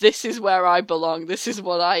this is where I belong, this is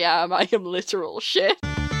what I am literal shit.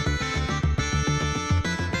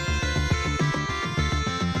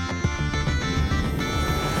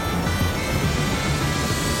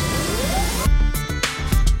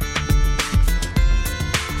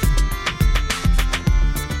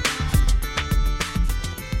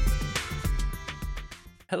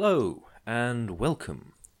 Hello, and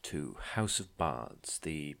welcome to House of Bards,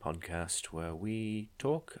 the podcast where we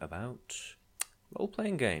talk about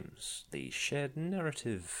role-playing games, the shared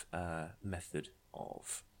narrative method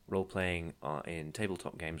of role-playing in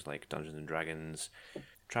tabletop games like Dungeons & Dragons,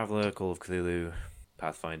 Traveller, Call of Cthulhu,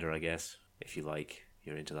 Pathfinder, I guess, if you like,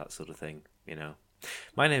 you're into that sort of thing, you know.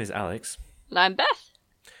 My name is Alex. And I'm Beth.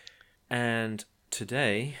 And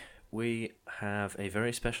today we have a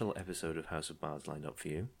very special episode of House of Bards lined up for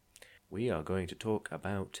you. We are going to talk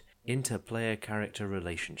about interplayer character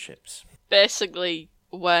relationships. Basically,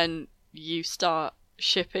 when you start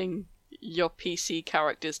shipping your PC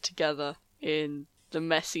characters together in the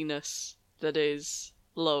messiness that is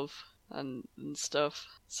love and stuff.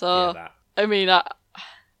 So, Yeah, that. I mean, I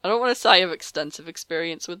don't want to say I have extensive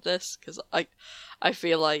experience with this, because I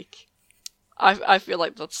feel like I feel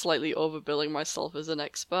like that's slightly overbilling myself as an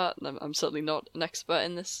expert, and I'm certainly not an expert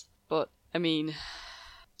in this. But I mean,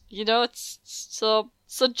 you know, it's so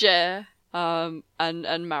Jay and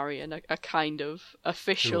Marion are kind of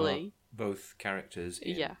officially Who are both characters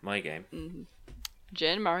in my game. Mm-hmm. Jay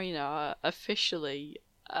and Marion are officially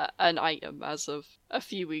an item as of a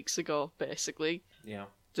few weeks ago. Basically, Yeah.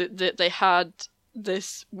 They had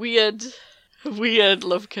this weird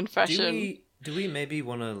love confession. Do we maybe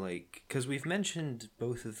want to, like... Because we've mentioned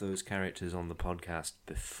both of those characters on the podcast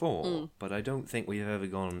before, but I don't think we've ever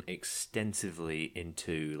gone extensively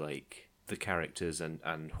into, like, the characters and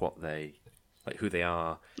what they... Like, who they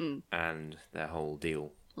are and their whole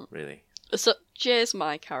deal, really. So, Jay's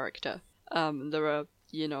my character. They're a,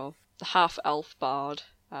 half-elf bard,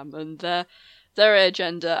 and their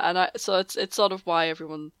agender, and so it's sort of why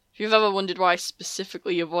everyone... If you've ever wondered why I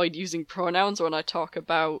specifically avoid using pronouns when I talk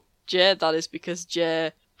about Jay, that is because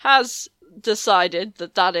Jay has decided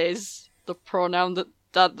that is the pronoun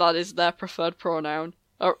that is their preferred pronoun,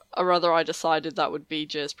 or rather, I decided that would be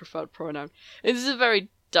Jay's preferred pronoun. It is a very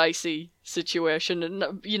dicey situation,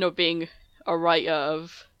 and being a writer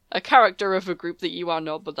of a character of a group that you are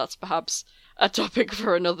not, but that's perhaps a topic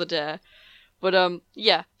for another day. But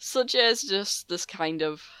so Jay's just this kind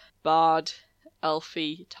of bard,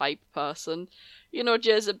 elfy type person.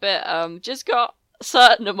 Jay's a bit Jay's got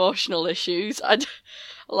certain emotional issues.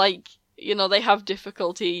 They have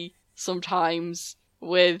difficulty sometimes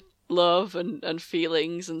with love and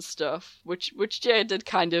feelings and stuff, which Jay did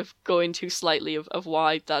kind of go into slightly of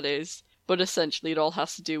why that is. But essentially it all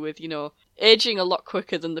has to do with, aging a lot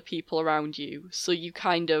quicker than the people around you. So you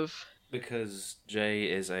kind of... Because Jay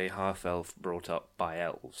is a half-elf brought up by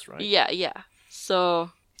elves, right? Yeah.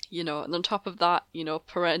 So, and on top of that,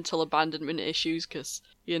 parental abandonment issues, because,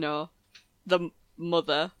 the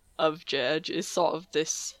mother of Jay is sort of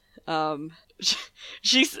this,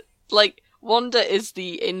 she's, like, Wanda is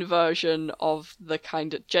the inversion of the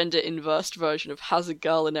kind of gender-inversed version of has a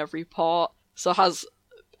girl in every port, so has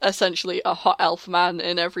essentially a hot elf man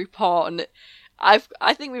in every port, and I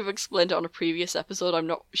think we've explained it on a previous episode. I'm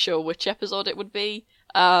not sure which episode it would be.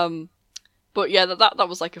 But yeah, that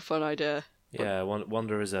was like a fun idea. Yeah,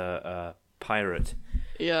 Wanda is a pirate.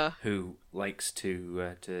 Yeah. Who likes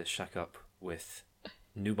to shack up with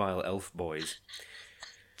nubile elf boys.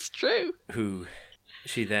 It's true. Who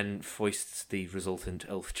she then foists the resultant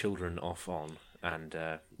elf children off on, and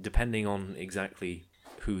depending on exactly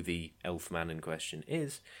who the elf man in question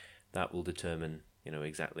is, that will determine,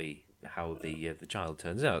 exactly how the child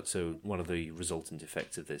turns out. So one of the resultant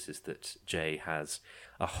effects of this is that Jay has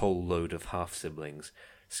a whole load of half-siblings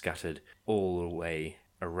scattered all the way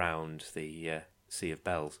around the Sea of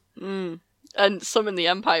Bells. And some in the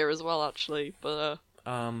Empire as well, actually. But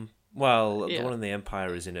the one in the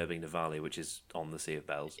Empire is in Urbing Navali, which is on the Sea of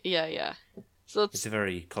Bells. Yeah. So it's a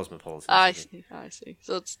very cosmopolitan city. I see.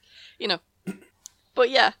 So it's, But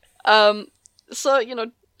yeah, but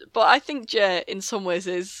I think Jay in some ways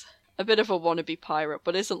is a bit of a wannabe pirate,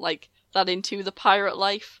 but isn't like that into the pirate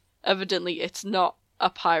life. Evidently, it's not a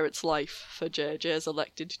pirate's life for Jay. Jay's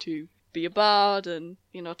elected to be a bard and,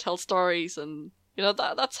 tell stories, and,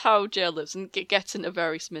 that's how Jay lives and gets into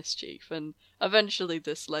various mischief. And eventually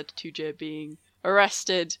this led to Jay being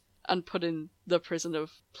arrested and put in the prison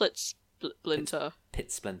of Splinter.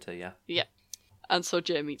 Pit Splinter, yeah. Yeah. And so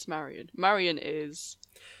Jay meets Marion. Marion is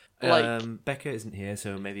like... Becca isn't here,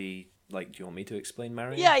 so maybe, do you want me to explain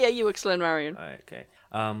Marion? Yeah, you explain Marion. Okay.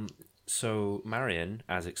 So Marion,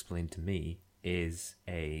 as explained to me, is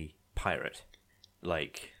a pirate.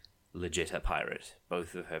 Like, legit a pirate.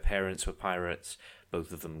 Both of her parents were pirates.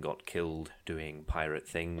 Both of them got killed doing pirate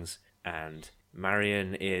things. And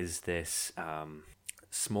Marion is this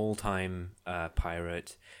small-time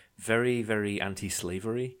pirate, very, very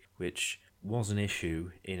anti-slavery, which was an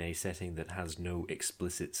issue in a setting that has no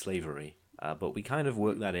explicit slavery. But we kind of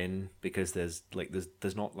work that in because there's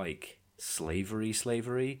not like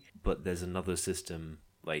slavery, but there's another system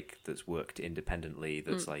like that's worked independently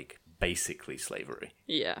that's like basically slavery.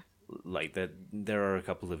 Yeah. Like there are a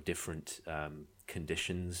couple of different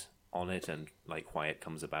conditions on it and like why it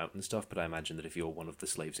comes about and stuff, but I imagine that if you're one of the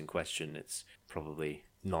slaves in question, it's probably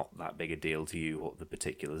not that big a deal to you what the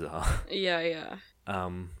particulars are. Yeah.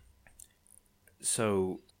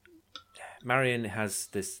 So Marion has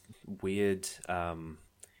this weird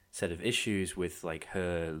set of issues with like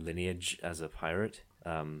her lineage as a pirate.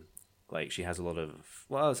 Like she has a lot of,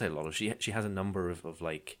 well, I'll say a lot of, she has a number of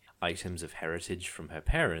like items of heritage from her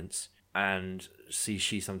parents, and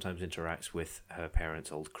she sometimes interacts with her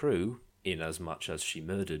parents' old crew in as much as she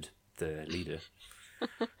murdered the leader.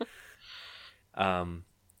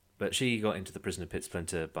 But she got into the Prisoner Pit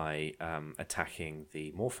Splinter by attacking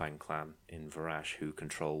the Morfang clan in Varash, who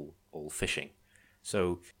control all fishing.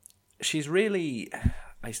 So she's really,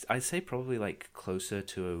 I'd say probably like closer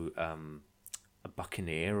to a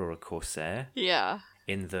buccaneer or a corsair. Yeah.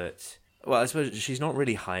 In that, well, I suppose she's not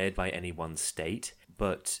really hired by any one state,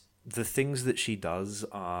 but the things that she does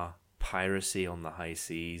are piracy on the high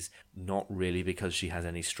seas, not really because she has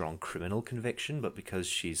any strong criminal conviction, but because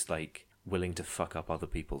she's like willing to fuck up other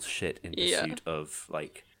people's shit in pursuit of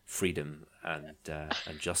like freedom and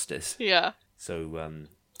justice. Yeah. So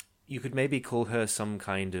you could maybe call her some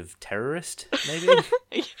kind of terrorist, maybe?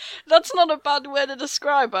 That's not a bad way to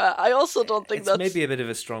describe her. I also don't think it's maybe a bit of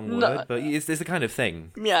a strong word, but it's the kind of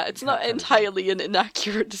thing. Yeah, it's not entirely an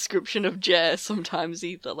inaccurate description of Jay sometimes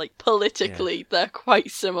either. Like, politically, they're quite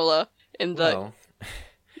similar in that,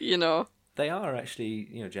 you know. They are actually,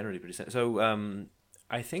 generally pretty similar. So,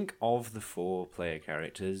 I think of the 4 player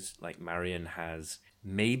characters, like, Marion has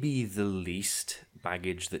maybe the least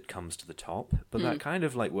baggage that comes to the top, but that kind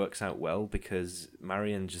of like works out well because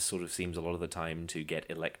Marion just sort of seems a lot of the time to get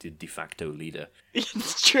elected de facto leader.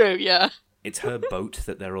 It's true, yeah. It's her boat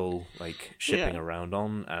that they're all like shipping around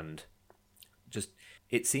on, and just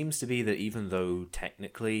it seems to be that even though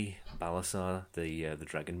technically Balasar, the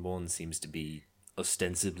Dragonborn, seems to be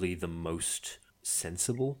ostensibly the most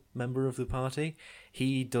sensible member of the party,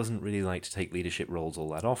 he doesn't really like to take leadership roles all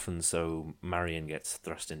that often, so Marion gets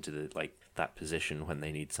thrust into that position when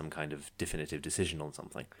they need some kind of definitive decision on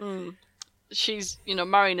something. She's,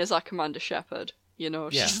 Marion is our Commander Shepard.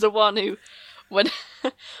 She's the one who,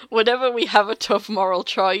 whenever we have a tough moral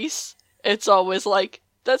choice, it's always like,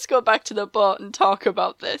 let's go back to the boat and talk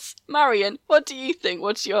about this. Marion, what do you think?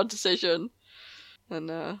 What's your decision?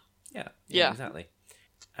 And, Yeah, exactly.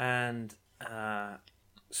 And,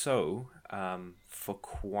 so, for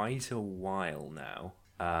quite a while now,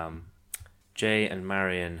 Jay and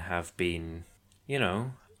Marion have been,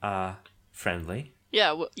 friendly.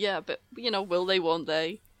 Yeah, but, will they, won't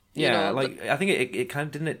they? I think it kind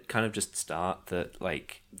of, didn't it kind of just start that,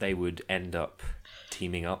 like, they would end up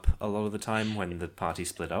teaming up a lot of the time when the party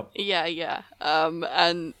split up? Yeah.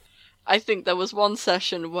 And I think there was one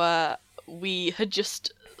session where we had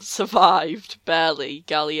just survived, barely,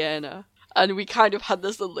 Galliena. And we kind of had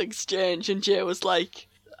this little exchange, and Jay was like,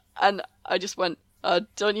 and I just went,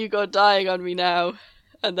 don't you go dying on me now.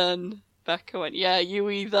 And then Becca went, yeah, you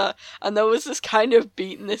either. And there was this kind of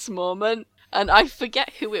beatness moment, and I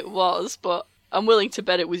forget who it was, but I'm willing to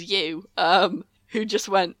bet it was you, who just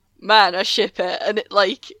went, man, I ship it. And it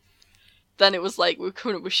then it was like, we were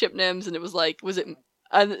coming up with ship names, and it was like, was it,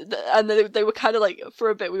 and they were kind of like, for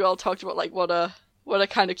a bit we all talked about like what a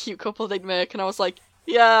kind of cute couple they'd make, and I was like,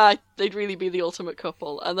 yeah, they'd really be the ultimate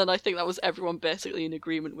couple. And then I think that was everyone basically in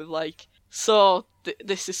agreement with like, so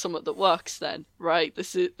this is something that works then, right?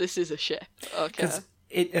 This is a ship. Okay. Because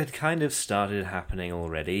it had kind of started happening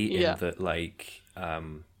already in that like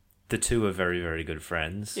the two are very, very good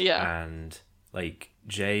friends. Yeah. And like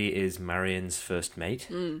Jay is Marion's first mate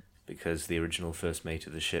because the original first mate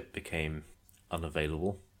of the ship became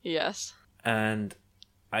unavailable. Yes. And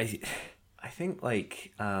I think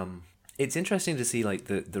like it's interesting to see like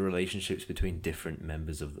the relationships between different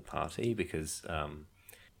members of the party because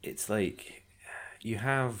it's like you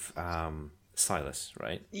have Silas,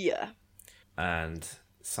 right? Yeah. And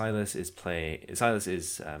Silas is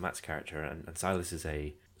Matt's character, and Silas is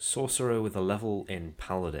a sorcerer with a level in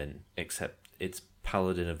Paladin, except it's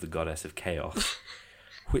Paladin of the Goddess of Chaos,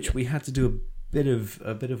 which we had to do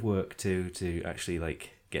a bit of work to actually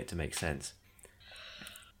like get to make sense.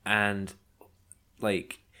 And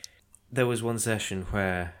like there was one session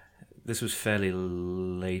where this was fairly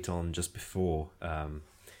late on, just before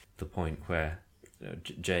the point where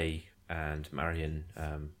Jay and Marion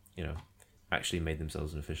actually made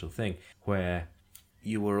themselves an official thing, where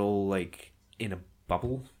you were all like in a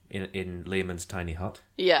bubble in Lehman's tiny hut.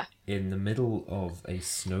 Yeah. In the middle of a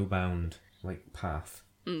snowbound like path,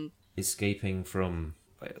 escaping from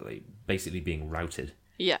like basically being routed.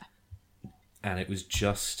 Yeah. And it was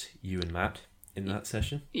just you and Matt in that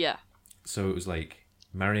session. Yeah. So it was like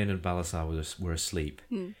Marion and Balasar were asleep,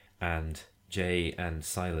 and Jay and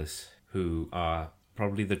Silas, who are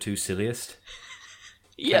probably the two silliest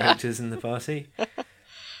characters in the party.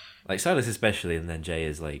 Like Silas especially, and then Jay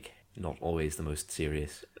is like not always the most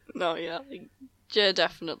serious. No, yeah. Jay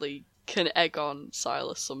definitely can egg on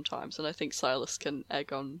Silas sometimes, and I think Silas can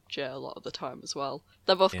egg on Jay a lot of the time as well.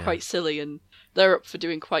 They're both quite silly, and they're up for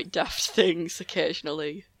doing quite daft things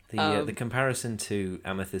occasionally. The comparison to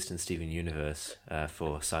Amethyst and Steven Universe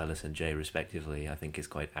for Silas and Jay respectively, I think is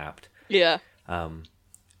quite apt. Yeah.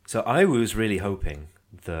 So I was really hoping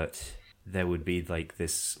that there would be like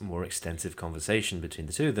this more extensive conversation between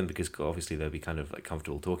the two of them, because obviously they'll be kind of like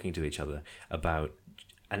comfortable talking to each other about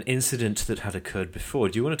an incident that had occurred before.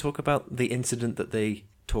 Do you want to talk about the incident that they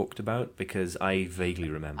talked about? Because I vaguely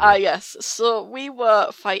remember. Yes. So we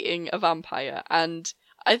were fighting a vampire, and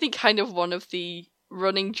I think kind of one of the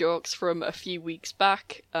running jokes from a few weeks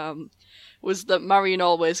back was that Marion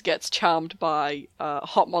always gets charmed by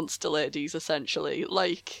hot monster ladies, essentially.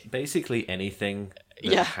 Like basically anything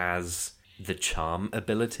that has the charm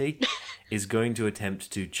ability is going to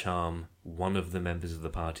attempt to charm one of the members of the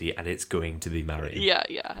party, and it's going to be Marion. Yeah.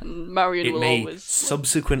 And Marion will always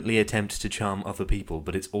subsequently attempt to charm other people,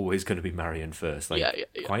 but it's always going to be Marion first. Like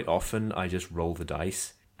quite often I just roll the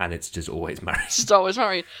dice and it's just always Marion. It's always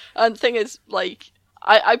Marion. And the thing is, like,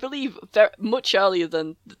 I believe very much earlier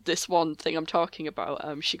than this one thing I'm talking about,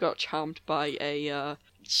 she got charmed by a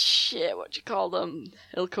what do you call them?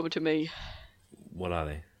 It'll come to me. What are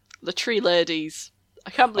they? The tree ladies. I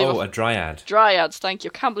can't believe. A dryad. Dryads, thank you.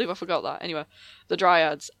 I can't believe I forgot that. Anyway, the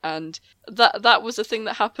dryads, and that was a thing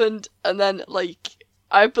that happened, and then like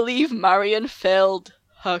I believe Marion failed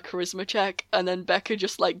her charisma check, and then Becca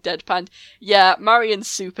just like deadpanned. Yeah, Marion's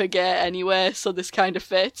super gay anyway, so this kind of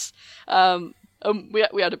fits. We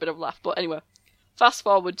had a bit of a laugh, but anyway, fast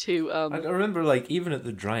forward to. I remember, like, even at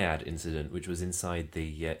the Dryad incident, which was inside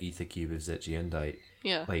the ether cube of Zetchiendite.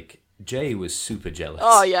 Yeah. Like, Jay was super jealous.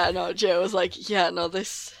 Oh yeah, no, Jay was like, yeah, no,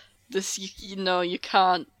 this, you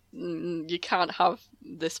can't have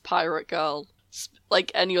this pirate girl.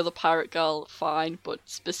 Like any other pirate girl, fine, but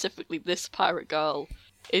specifically this pirate girl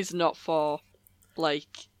is not for,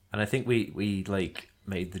 like. And I think we like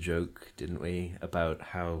made the joke, didn't we, about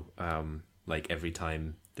how like every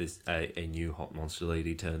time this a new hot monster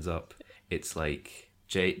lady turns up, it's like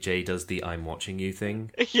Jay does the "I'm watching you" thing.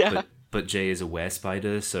 Yeah. But Jay is a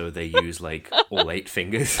were-spider, so they use like all 8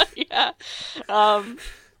 fingers. Yeah.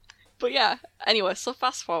 But yeah. Anyway, so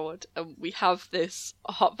fast forward, we have this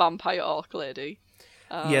hot vampire orc lady.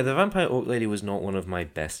 Yeah, the vampire orc lady was not one of my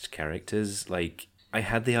best characters. Like, I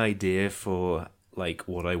had the idea for like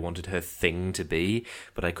what I wanted her thing to be,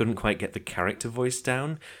 but I couldn't quite get the character voice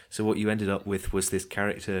down. So what you ended up with was this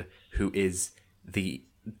character who is the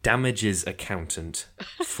damages accountant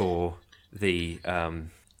for the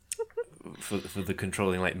for the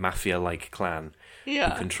controlling like mafia like clan.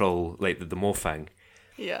 Yeah. Who control like the Morfang.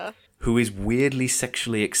 Yeah. Who is weirdly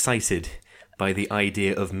sexually excited by the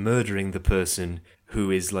idea of murdering the person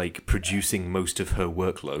who is like producing most of her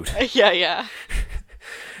workload. Yeah.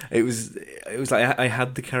 It was like I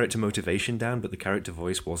had the character motivation down, but the character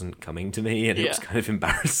voice wasn't coming to me, and it was kind of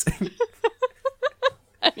embarrassing.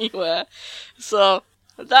 Anyway, so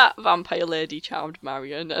that vampire lady charmed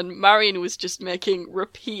Marion, and Marion was just making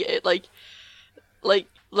repeated like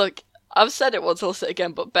look, I've said it once, I'll say it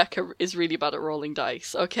again, but Becca is really bad at rolling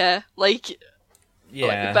dice. Okay, like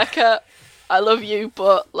Becca, I love you,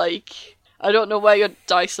 but like I don't know where your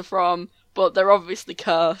dice are from, but they're obviously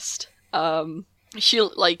cursed.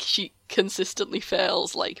 She consistently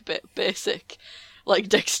fails like basic like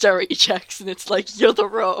dexterity checks, and it's like, you're the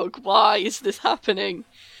rogue, why is this happening?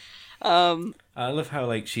 I love how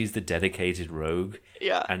like she's the dedicated rogue,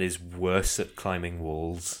 yeah, and is worse at climbing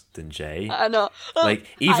walls than Jay. I know. Like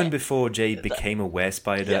even before Jay became a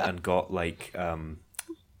were-spider and got like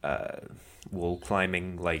wall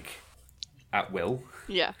climbing like at will.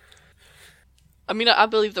 Yeah. I mean, I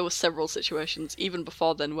believe there were several situations even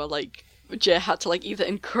before then where like Jay had to like either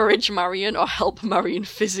encourage Marion or help Marion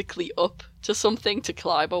physically up to something to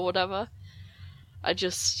climb or whatever. I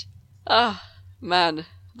just, man,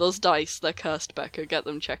 those dice, they're cursed, Becca. Get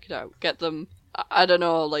them checked out. Get them, I don't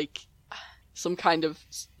know, like, some kind of,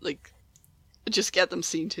 like, just get them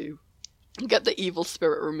seen to. Get the evil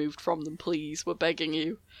spirit removed from them, please. We're begging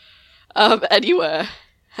you. Anyway.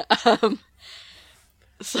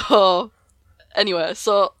 So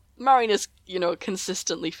Marion is,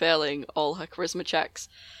 consistently failing all her charisma checks.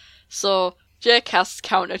 So Jay casts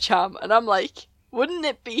Counter Charm, and I'm like, wouldn't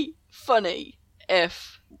it be funny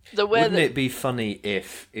if the way Wouldn't it be funny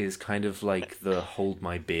if is kind of like the hold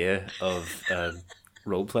my beer of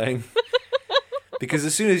role-playing? Because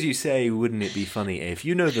as soon as you say, wouldn't it be funny if,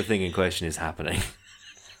 you know the thing in question is happening.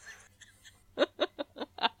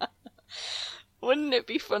 Wouldn't it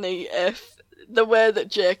be funny if the way that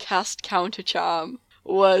Jay cast Counter Charm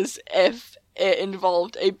was if it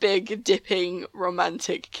involved a big, dipping,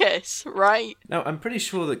 romantic kiss, right? Now, I'm pretty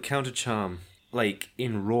sure that Counter Charm, like,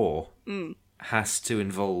 in Raw, has to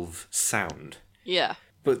involve sound. Yeah.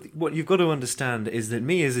 But what you've got to understand is that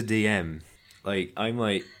me as a DM, like,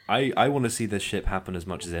 I want to see this ship happen as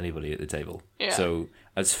much as anybody at the table. Yeah. So,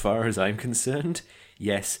 as far as I'm concerned,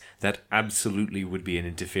 yes, that absolutely would be an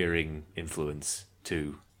interfering influence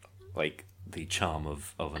to, like, the charm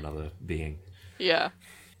of another being. Yeah.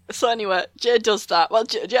 So anyway, Jay does that. Well,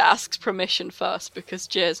 Jay asks permission first, because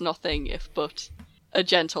Jay's nothing if but a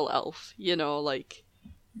gentle elf. Like,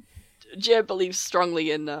 Jay believes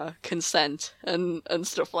strongly in consent and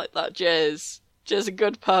stuff like that. Jay's a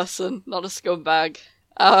good person, not a scumbag.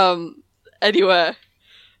 Anyway,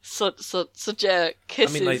 so Jay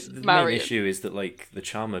kisses the Marion. main issue is that, like, the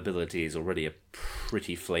charm ability is already a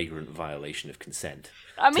pretty flagrant violation of consent.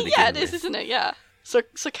 Yeah, it is, isn't it? Yeah. So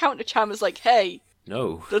Counter Charm is like, hey,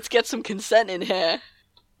 no, let's get some consent in here.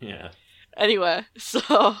 Yeah. Anyway,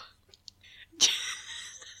 so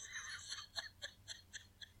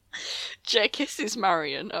Jay kisses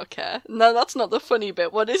Marion, okay. No, that's not the funny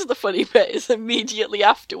bit. What is the funny bit is immediately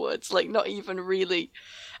afterwards, like, not even really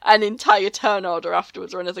an entire turn order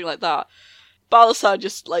afterwards or anything like that. Balasar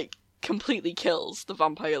just, like, completely kills the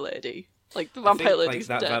vampire lady. Like, the vampire lady's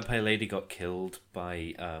that dead. vampire lady got killed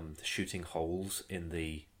by shooting holes in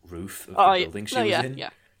the roof of the building she was in,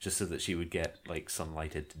 just so that she would get, like,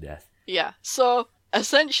 sunlighted to death. Yeah, so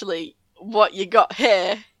essentially what you got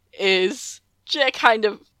here is Jay kind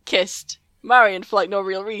of kissed Marion for, like, no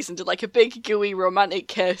real reason, did, like, a big gooey romantic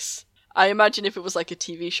kiss. I imagine if it was, like, a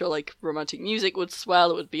TV show, like, romantic music would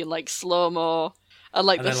swell, it would be in, like, slow-mo. And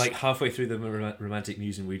then, like, halfway through the romantic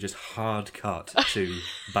music, we just hard cut to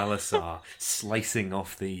Balasar slicing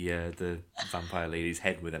off the vampire lady's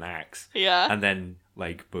head with an axe. Yeah. And then,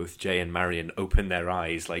 like, both Jay and Marion open their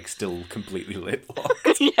eyes, like, still completely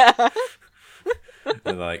lip-locked. Yeah.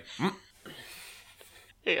 They're like,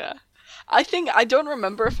 Yeah. I don't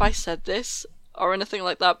remember if I said this or anything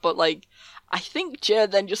like that, but, like, I think Jay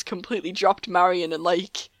then just completely dropped Marion and,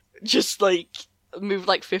 like, just, like, moved,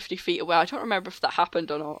 like, 50 feet away. I don't remember if that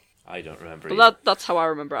happened or not. I don't remember But either. that's how I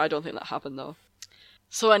remember it. I don't think that happened, though.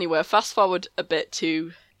 So anyway, fast forward a bit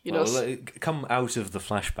to, come out of the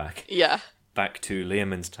flashback. Yeah. Back to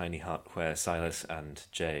Liamon's tiny hut where Silas and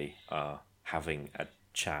Jay are having a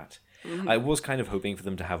chat. Mm-hmm. I was kind of hoping for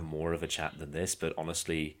them to have more of a chat than this, but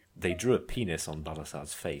honestly, they drew a penis on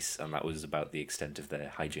Balasar's face, and that was about the extent of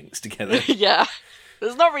their hijinks together. Yeah.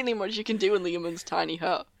 There's not really much you can do in Liamon's tiny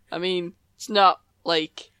hut. I mean, it's not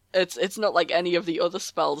like any of the other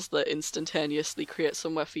spells that instantaneously create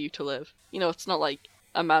somewhere for you to live. It's not like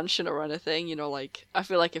a mansion or anything, like, I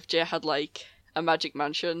feel like if Jay had, like, a magic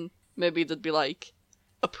mansion, maybe there'd be, like,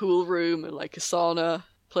 a pool room and, like, a sauna,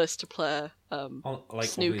 place to play,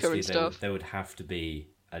 snooker and stuff. There would have to be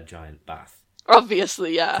a giant bath.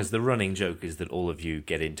 Obviously, yeah. Because the running joke is that all of you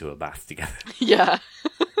get into a bath together. Yeah.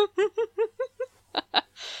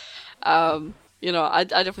 I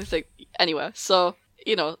definitely think... Anyway, so,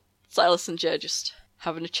 Silas and Jay just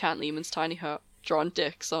having a chat in Liamon's tiny hut, drawing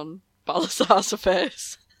dicks on Balasar's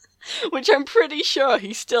face, which I'm pretty sure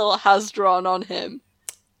he still has drawn on him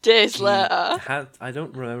days later. I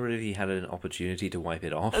don't remember if he had an opportunity to wipe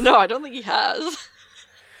it off. No, I don't think he has.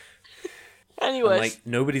 Anyways. Like,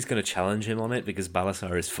 nobody's going to challenge him on it because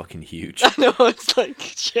Balasar is fucking huge. I know, it's like,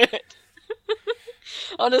 shit.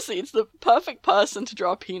 Honestly, it's the perfect person to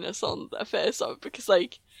draw a penis on their face of, because,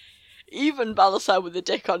 like, even Balasar with a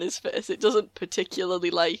dick on his face, it doesn't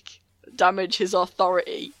particularly, like, damage his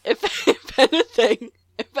authority. If anything,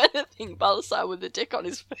 Balasar with a dick on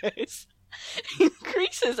his face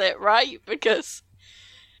increases it, right? Because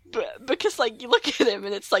But because, like, you look at him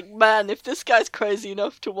and it's like, man, if this guy's crazy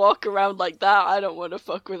enough to walk around like that, I don't want to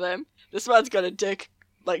fuck with him. This man's got a dick,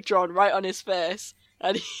 like, drawn right on his face,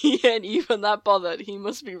 and he ain't even that bothered. He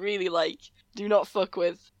must be really like, do not fuck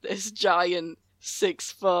with this giant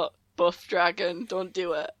 6-foot buff dragon. Don't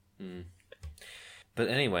do it. Mm. But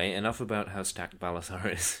anyway, enough about how stacked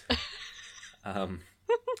Balasar is.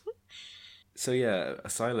 So yeah,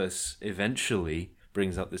 Silas eventually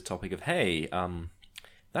brings up this topic of, hey,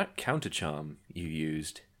 that counter charm you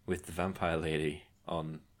used with the vampire lady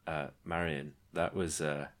on Marion, that was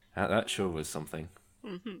that sure was something.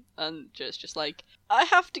 Mm-hmm. And just like, I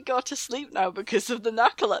have to go to sleep now because of the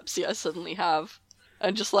narcolepsy I suddenly have,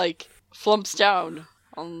 and just like flumps down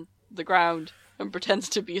on the ground and pretends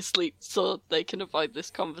to be asleep so they can avoid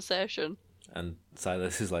this conversation. And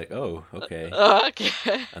Silas is like, oh, okay.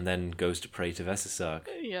 Okay. And then goes to pray to Vesusark.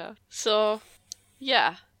 Yeah. So,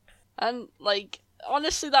 yeah. And, like,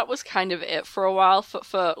 honestly, that was kind of it for a while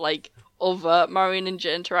for like, overt Marion and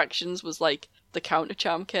Jay interactions was, like, the counter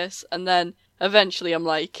charm kiss. And then, eventually, I'm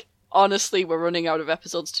like, honestly, we're running out of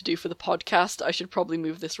episodes to do for the podcast. I should probably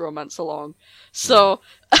move this romance along. So...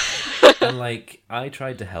 And, like, I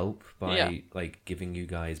tried to help by, Yeah. like, giving you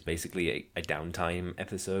guys basically a downtime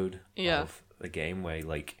episode of the game where,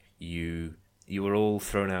 like, you were all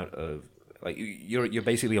thrown out of... Like, you're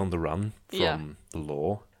basically on the run from the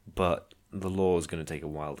law, but the law is going to take a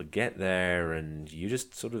while to get there, and you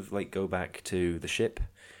just sort of, like, go back to the ship,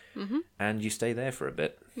 and you stay there for a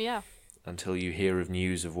bit. Yeah. Until you hear of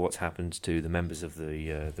news of what's happened to the members of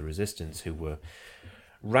the Resistance who were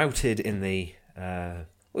routed in the...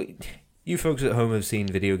 You folks at home have seen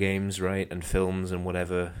video games, right? And films and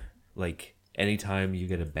whatever. Like, anytime you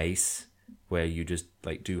get a base where you just,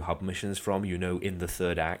 like, do hub missions from, you know in the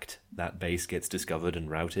third act that base gets discovered and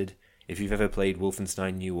routed. If you've ever played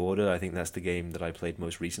Wolfenstein New Order, I think that's the game that I played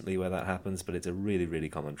most recently where that happens, but it's a really, really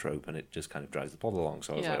common trope, and it just kind of drives the plot along.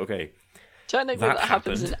 So I was like, okay, Technically that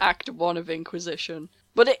happens in Act 1 of Inquisition.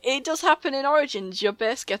 But it does happen in Origins. Your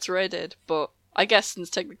base gets raided, but... I guess since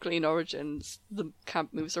technically in Origins, the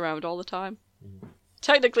camp moves around all the time.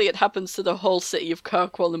 Technically it happens to the whole city of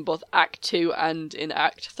Kirkwall in both Act 2 and in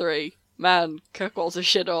Act 3. Man, Kirkwall's a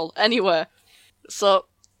shithole. Anyway, so,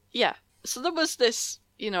 yeah. So there was this,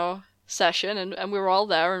 session, and we were all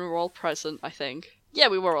there, and we were all present, I think. Yeah,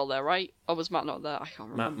 we were all there, right? Or was Matt not there? I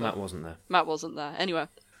can't remember. Matt wasn't there. Matt wasn't there. Anyway.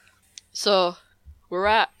 So, we're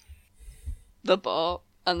at the boat,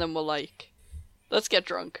 and then we're like, let's get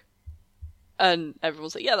drunk. And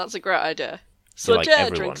everyone's like, yeah, that's a great idea. So like Jay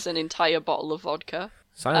everyone. drinks an entire bottle of vodka.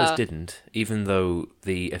 Silas didn't, even though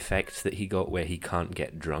the effect that he got where he can't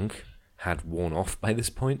get drunk had worn off by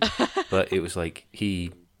this point. But it was like,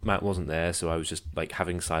 Matt wasn't there, so I was just like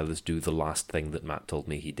having Silas do the last thing that Matt told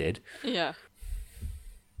me he did. Yeah.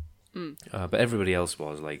 But everybody else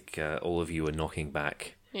was, like, all of you were knocking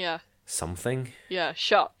back Yeah. something. Yeah,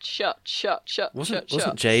 shot.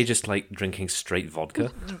 Wasn't Jay just, like, drinking straight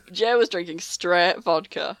vodka? Jay was drinking straight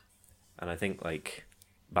vodka. And I think, like,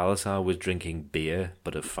 Balasar was drinking beer,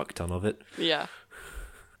 but a fuck ton of it. Yeah.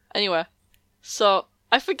 Anyway, so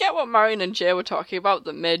I forget what Marion and Jay were talking about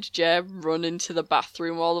that made Jay run into the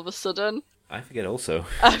bathroom all of a sudden. I forget also.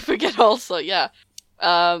 I forget also, yeah.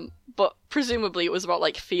 But presumably it was about,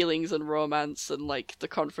 like, feelings and romance and, like, the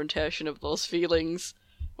confrontation of those feelings,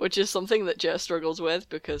 which is something that Jay struggles with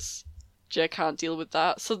because Jay can't deal with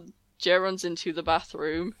that. So Jay runs into the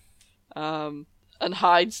bathroom, and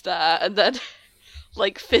hides there, and then,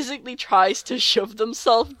 like, physically tries to shove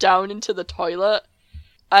themselves down into the toilet,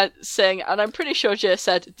 and saying, and I'm pretty sure Jay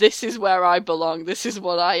said, this is where I belong, this is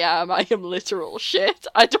what I am literal shit.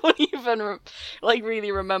 I don't even,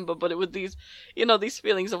 really remember, but it was these, these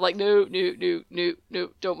feelings of, like, no,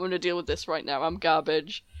 don't want to deal with this right now, I'm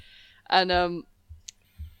garbage. And,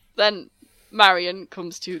 then Marion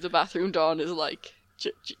comes to the bathroom door and is like,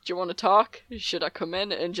 do you want to talk? Should I come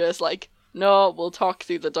in? And Jay's like, no, we'll talk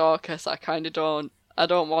through the door, cause I kinda don't. I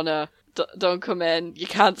don't wanna. Don't come in. You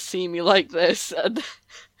can't see me like this. And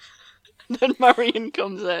then Marion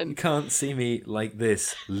comes in. You can't see me like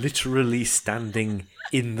this, literally standing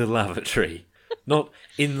in the lavatory. Not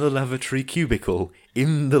in the lavatory cubicle,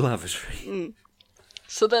 in the lavatory.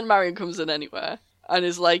 So then Marion comes in anyway, and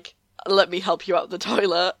is like, let me help you out the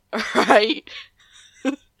toilet, right?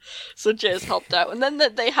 So Jay's helped out. And then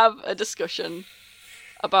they have a discussion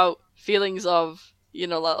about feelings of,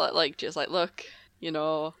 like Jay's like, look,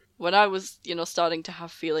 when I was, starting to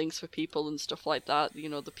have feelings for people and stuff like that,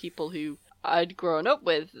 the people who I'd grown up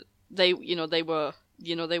with, they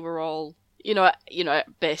were all,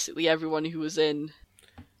 basically everyone who was in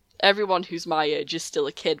everyone who's my age is still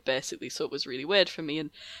a kid, basically, so it was really weird for me,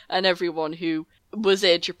 and everyone who was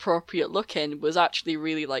age appropriate looking was actually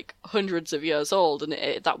really like hundreds of years old,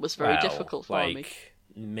 and that was very difficult for me.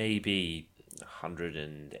 Maybe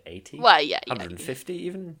 180? Well, yeah. 150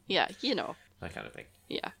 even? Yeah, you know. That kind of thing.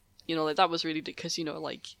 Yeah. You know, like, that was really, because, you know,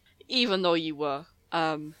 like, even though you were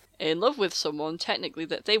in love with someone, technically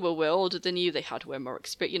that they were way older than you, they had way more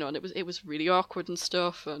experience, you know, and it was really awkward and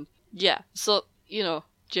stuff, and yeah. So, you know,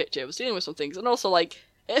 Jay was dealing with some things, and also, like,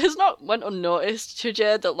 it has not went unnoticed to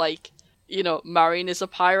Jay that, like, you know, Marion is a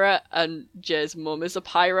pirate, and Jay's mum is a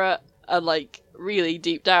pirate, and, like, really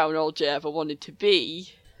deep down, all Jay ever wanted to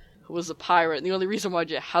be was a pirate, and the only reason why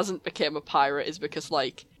Jay hasn't become a pirate is because,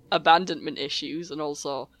 like, abandonment issues, and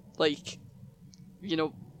also, like, you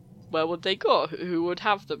know, where would they go? Who would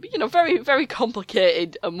have them? You know, very, very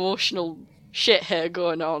complicated emotional shit here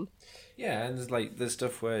going on. Yeah, and there's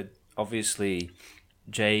stuff where obviously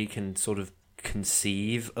Jay can sort of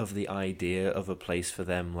conceive of the idea of a place for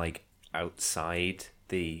them, like, outside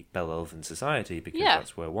the Belle Elven society, because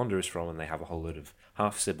that's where Wanda is from, and they have a whole load of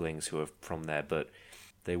half-siblings who are from there, but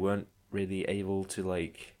they weren't really able to,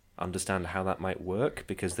 like, understand how that might work,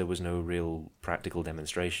 because there was no real practical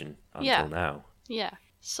demonstration until now. Yeah.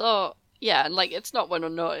 So, yeah, and, like, it's not one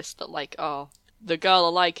unnoticed that, like, oh, the girl I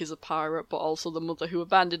like is a pirate, but also the mother who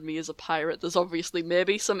abandoned me is a pirate. There's obviously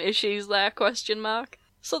maybe some issues there, question mark.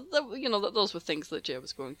 So, you know, those were things that Jay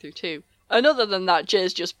was going through too. And other than that,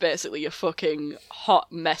 Jay's just basically a fucking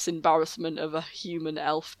hot mess embarrassment of a human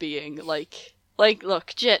elf being. Like,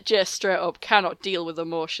 look, Jay straight up cannot deal with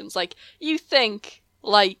emotions. Like, you think,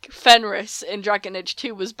 like, Fenris in Dragon Age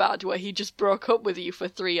 2 was bad, where he just broke up with you for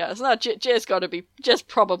 3 years. No, Jay's gotta be just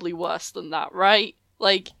probably worse than that, right?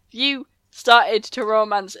 Like, you started to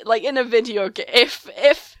romance, like, in a video game,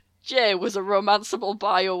 if Jay was a romanceable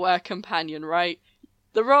BioWare companion, right?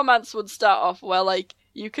 The romance would start off where, like,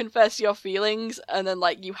 you confess your feelings, and then,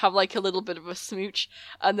 like, you have, like, a little bit of a smooch,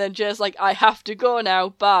 and then Jay's like, I have to go now,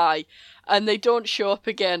 bye. And they don't show up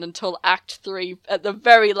again until Act 3, at the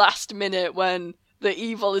very last minute, when the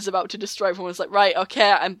evil is about to destroy everyone. It's like, right,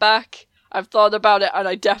 okay, I'm back, I've thought about it, and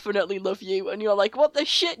I definitely love you. And you're like, what the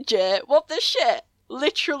shit, Jay? What the shit?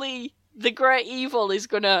 Literally, the great evil is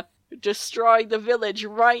gonna destroy the village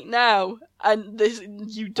right now, and this,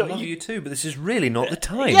 you don't... I love you too, but this is really not the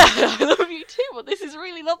time. Yeah, I love you too, but this is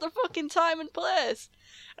really not the fucking time and place.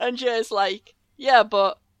 And Jay's like, yeah,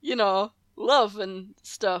 but, you know, love and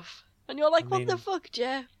stuff. And you're like, what the fuck,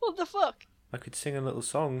 Jay? What the fuck? I could sing a little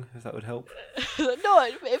song, if that would help. No,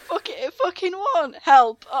 it fucking won't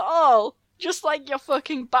help at all. Just like your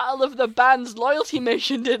fucking Battle of the Bands loyalty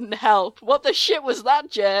mission didn't help. What the shit was that,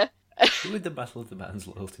 Jay? Who would the Battle of the Bands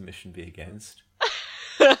loyalty mission be against?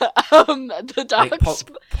 The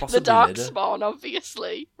dark Nida. Spawn,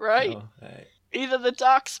 obviously, right? Oh, right. Either the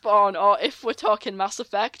Dark Spawn, or if we're talking Mass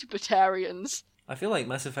Effect, Batarians. I feel like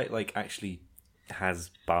Mass Effect, like, actually has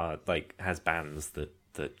bands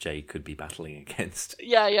that Jay could be battling against.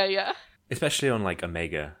 Yeah. Especially on, like,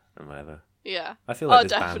 Omega and whatever. Yeah. I feel like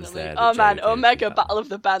there's definitely. bands there. Oh man, Jay Omega Battle of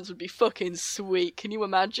the Bands would be fucking sweet. Can you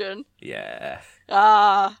imagine? Yeah.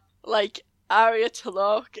 Like, Arya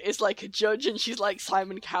Talok is like a judge, and she's like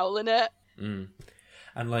Simon Cowell in it. Mm.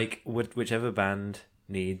 And, like, whichever band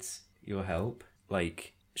needs your help,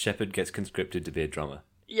 like, Shepard gets conscripted to be a drummer.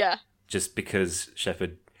 Yeah. Just because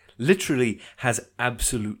Shepard literally has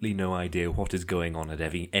absolutely no idea what is going on at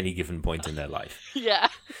any given point in their life. Yeah.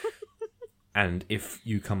 And if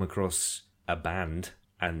you come across a band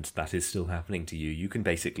and that is still happening to you, you can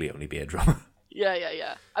basically only be a drummer.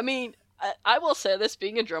 Yeah. I mean, I will say this,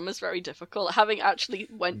 being a drummer is very difficult. Having actually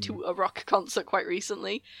went to a rock concert quite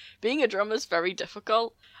recently, being a drummer is very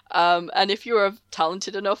difficult. And if you're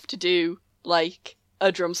talented enough to do, like,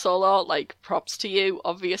 a drum solo, like, props to you,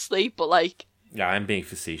 obviously, but, like... Yeah, I'm being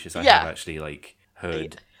facetious. I have actually, like,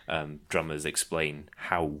 heard drummers explain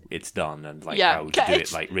how it's done, and, like, how to do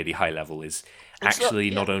it, like, really high level is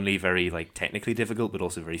actually not only very, like, technically difficult, but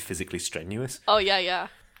also very physically strenuous. Oh, yeah.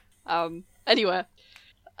 Anyway...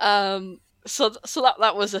 So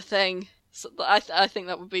that was a thing. So I think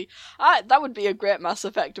that would be a great Mass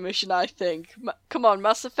Effect mission. I think. Come on,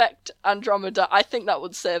 Mass Effect Andromeda. I think that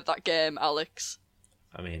would save that game, Alex.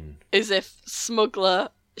 I mean, is if Smuggler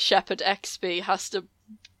Shepard XP has to,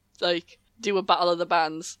 like, do a Battle of the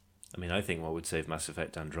Bands. I mean, I think what would save Mass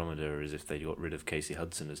Effect Andromeda is if they got rid of Casey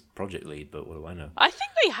Hudson as project lead. But what do I know? I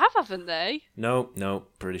think they haven't they? No,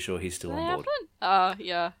 pretty sure he's still on board.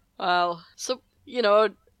 Yeah. Well, so you know.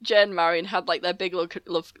 Jay and Marion had, like, their big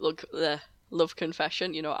love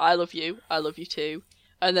confession, you know, I love you too.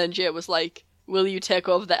 And then Jay was like, will you take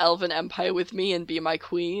over the Elven Empire with me and be my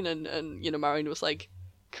queen? And you know, Marion was like,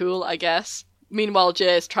 cool, I guess. Meanwhile,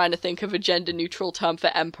 Jay is trying to think of a gender-neutral term for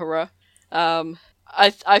emperor. I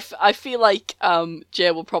feel like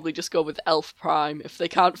Jay will probably just go with Elf Prime if they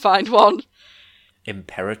can't find one.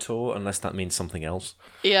 Imperator, unless that means something else.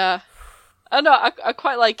 Yeah. I know, I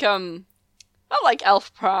quite like, I like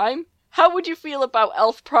Elf Prime. How would you feel about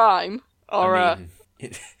Elf Prime? Or, I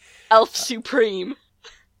mean, Elf Supreme?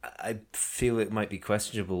 I feel it might be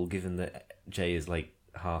questionable given that Jay is like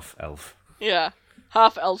half elf. Yeah.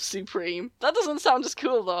 Half Elf Supreme. That doesn't sound as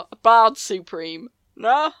cool though. Bard Supreme.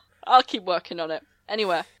 No? I'll keep working on it.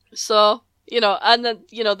 Anyway, so, you know, and then,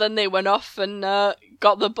 you know, then they went off and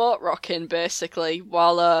got the boat rocking, basically,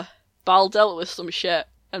 while Bal dealt with some shit,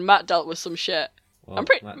 and Matt dealt with some shit. Well,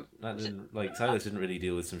 Matt didn't, like, Silas didn't really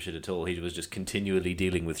deal with some shit at all. He was just continually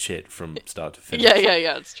dealing with shit from start to finish.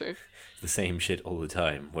 Yeah, it's true. The same shit all the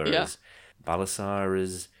time, whereas Balasar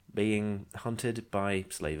is being hunted by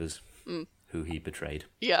slavers who he betrayed.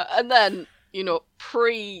 Yeah, and then, you know,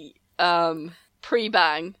 post-bang,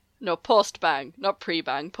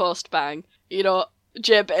 you know,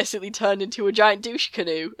 Jay basically turned into a giant douche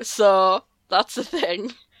canoe, so that's the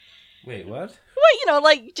thing. Wait, what? Well, you know,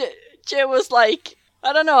 like, Jay was like,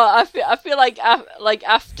 I don't know, I feel like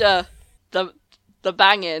after the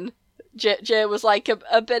banging, Jay was like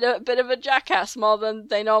a bit of a jackass more than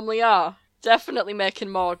they normally are. Definitely making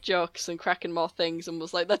more jokes and cracking more things, and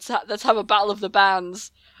was like, let's have a battle of the bands.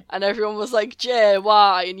 And everyone was like, Jay,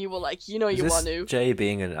 why? And you were like, you know, you want to. Jay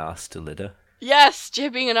being an ass to Lyda? Yes, Jay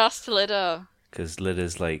being an ass to Lyda. Because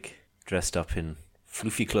Lyda's like dressed up in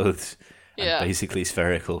floofy clothes and basically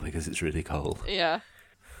spherical because it's really cold. Yeah.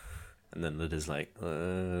 And then Lyda's like,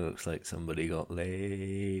 looks like somebody got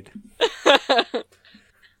laid.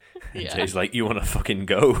 And Jay's like, you want to fucking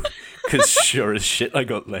go? Because sure as shit I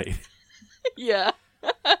got laid. Yeah.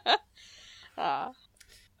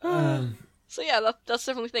 So yeah, that's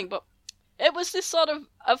definitely the thing. But it was this sort of,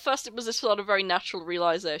 at first it was this sort of very natural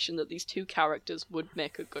realization that these two characters would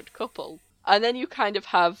make a good couple. And then you kind of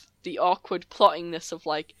have the awkward plottingness of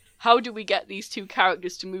like, how do we get these two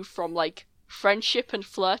characters to move from like friendship and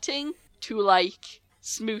flirting to like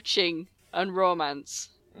smooching and romance?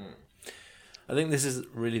 I think this is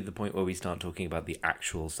really the point where we start talking about the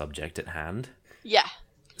actual subject at hand. Yeah.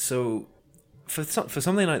 So, for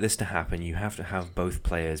something like this to happen, you have to have both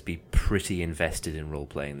players be pretty invested in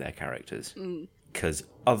role-playing their characters. Because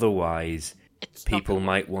otherwise, people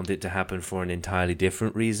might want it to happen for an entirely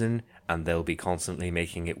different reason, and they'll be constantly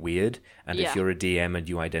making it weird. And if you're a DM and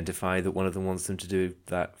you identify that one of them wants them to do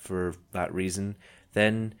that for that reason,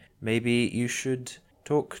 then maybe you should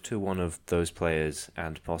talk to one of those players,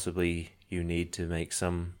 and possibly you need to make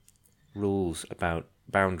some rules about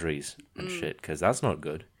boundaries and shit, because that's not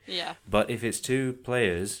good. Yeah. But if it's two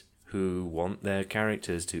players who want their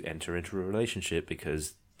characters to enter into a relationship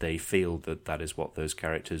because they feel that that is what those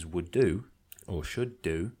characters would do, or should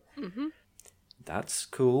do, that's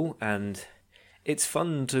cool, and it's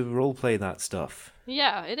fun to roleplay that stuff.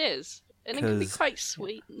 Yeah, it is. And it can be quite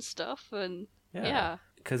sweet and stuff, and yeah.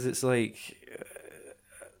 Because it's like...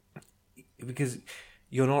 because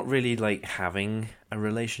you're not really like having a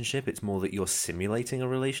relationship, it's more that you're simulating a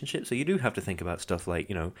relationship, so you do have to think about stuff like,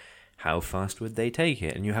 you know, how fast would they take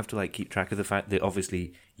it, and you have to like keep track of the fact that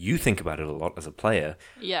obviously you think about it a lot as a player,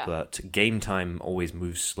 but game time always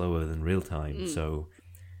moves slower than real time, so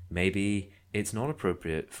maybe it's not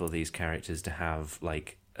appropriate for these characters to have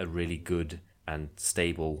like a really good and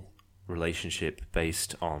stable relationship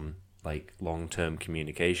based on like long-term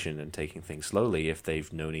communication and taking things slowly if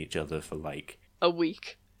they've known each other for like a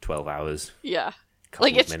week, 12 hours,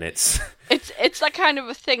 couple of minutes. It's that kind of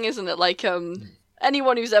a thing, isn't it? Like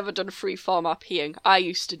anyone who's ever done freeform RPing, I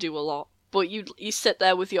used to do a lot, but you sit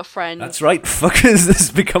there with your friend. That's right, fuckers. This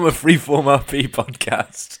has become a freeform RP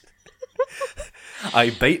podcast. I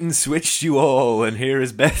bait and switched you all, and here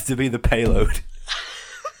is Beth to be the payload.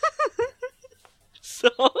 So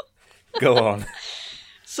go on.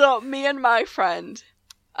 So me and my friend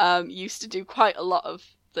used to do quite a lot of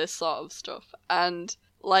this sort of stuff, and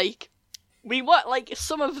like we were like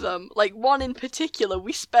some of them, like one in particular,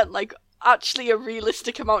 we spent like actually a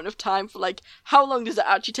realistic amount of time for like how long does it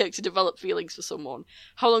actually take to develop feelings for someone,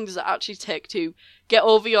 how long does it actually take to get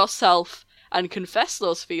over yourself and confess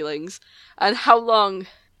those feelings, and how long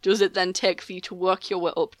does it then take for you to work your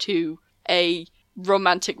way up to a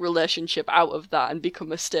romantic relationship out of that and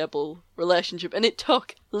become a stable relationship. And it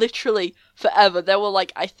took literally forever. There were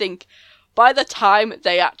like, I think by the time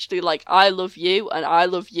they actually like I love you and I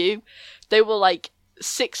love you, they were like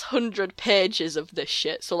 600 pages of this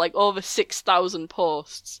shit, so like over 6,000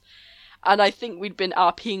 posts, And I think we'd been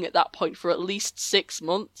RPing at that point for at least 6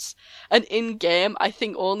 months. And in-game, I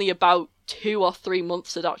think only about 2 or 3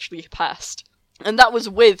 months had actually passed. And that was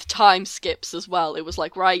with time skips as well. It was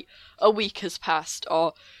like, right, a week has passed,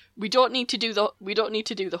 or we don't need to do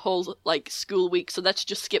the whole like school week, so let's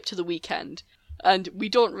just skip to the weekend. And we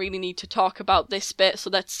don't really need to talk about this bit, so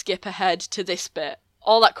let's skip ahead to this bit.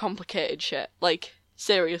 All that complicated shit. Like,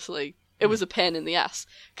 seriously. It was a pain in the ass.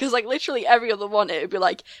 Because, like, literally every other one, it would be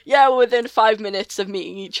like, yeah, within 5 minutes of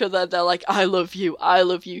meeting each other, they're like, I love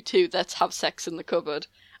you too, let's have sex in the cupboard.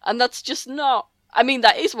 And that's just not... I mean,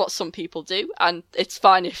 that is what some people do, and it's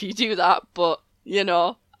fine if you do that, but, you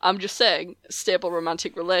know, I'm just saying, stable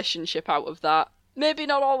romantic relationship out of that, maybe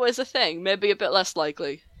not always a thing, maybe a bit less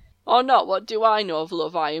likely. Or not, what do I know of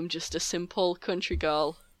love? I am just a simple country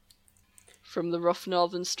girl from the rough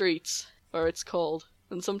northern streets, where it's cold,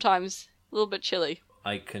 and sometimes a little bit chilly.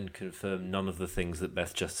 I can confirm none of the things that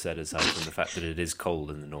Beth just said, aside from the fact that it is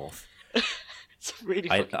cold in the north. It's really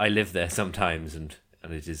I live there sometimes, and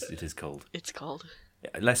it is cold. It's cold.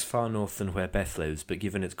 Less far north than where Beth lives, but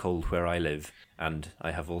given it's cold where I live, and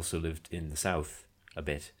I have also lived in the south a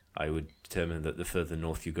bit, I would determine that the further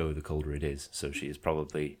north you go, the colder it is. So she is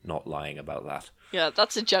probably not lying about that. Yeah,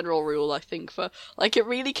 that's a general rule, I think, for... Like, it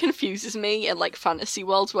really confuses me in, like, fantasy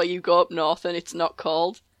worlds where you go up north and it's not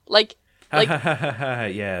cold. Like...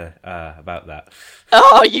 yeah, about that.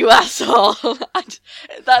 Oh, you asshole!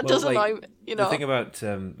 That doesn't... Like, you know... The thing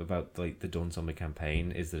about like, the Dawn Zombie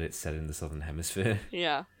campaign is that it's set in the southern hemisphere.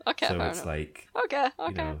 Yeah, okay, so fair it's enough. like... Okay.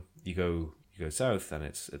 You know, you go south and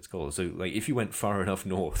it's cold. So, like, if you went far enough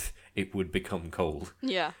north, it would become cold.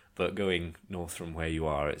 Yeah. But going north from where you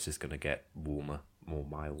are, it's just going to get warmer, more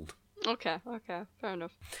mild. Okay, fair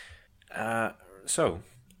enough. So,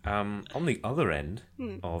 on the other end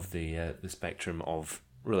of the spectrum of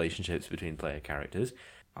relationships between player characters,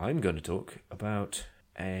 I'm going to talk about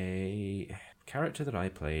a character that I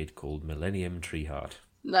played called Millennium Treeheart.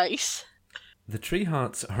 Nice. The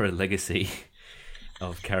Treehearts are a legacy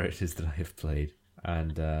of characters that I have played,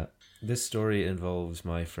 and this story involves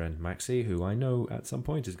my friend Maxie, who I know at some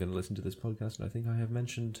point is going to listen to this podcast, and I think I have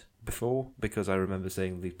mentioned before, because I remember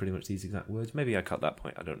saying pretty much these exact words. Maybe I cut that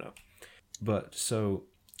point, I don't know. But, so,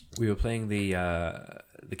 we were playing the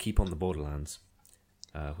Keep on the Borderlands,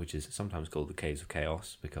 which is sometimes called the Caves of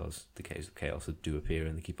Chaos, because the Caves of Chaos do appear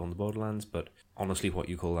in the Keep on the Borderlands, but honestly what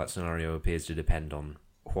you call that scenario appears to depend on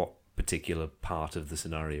what particular part of the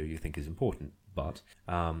scenario you think is important. But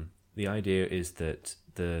the idea is that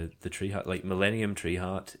the Treeheart, like Millennium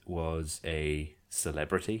Treeheart, was a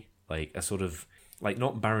celebrity, like a sort of, like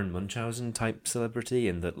not Baron Munchausen type celebrity,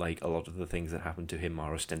 in that like a lot of the things that happen to him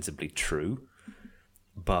are ostensibly true,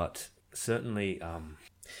 but certainly,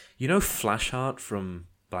 you know Flashheart from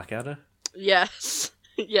Blackadder? Yes.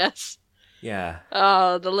 Yes. Yeah.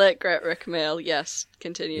 The late great Rick Mail. Yes.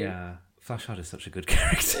 Continue. Yeah. Flashheart is such a good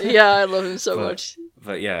character. Yeah, I love him so much.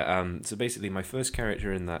 But yeah, so basically my first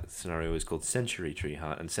character in that scenario was called Century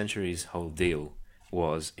Treeheart, and Century's whole deal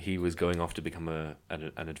was he was going off to become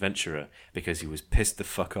an adventurer because he was pissed the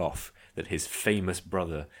fuck off that his famous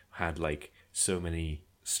brother had like so many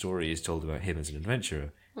stories told about him as an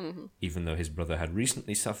adventurer, even though his brother had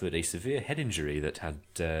recently suffered a severe head injury that had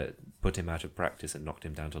put him out of practice and knocked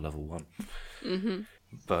him down to level 1. Mm-hmm.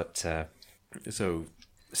 But, so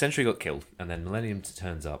Century got killed, and then Millennium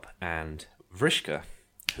turns up, and Vrishka,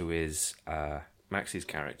 who is Maxie's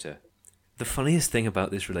character. The funniest thing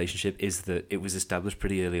about this relationship is that it was established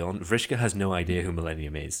pretty early on. Vrishka has no idea who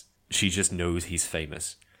Millennium is. She just knows he's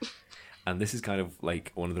famous. And this is kind of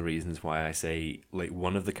like one of the reasons why I say like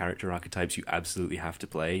one of the character archetypes you absolutely have to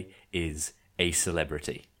play is a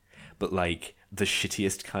celebrity. But like the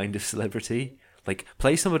shittiest kind of celebrity. Like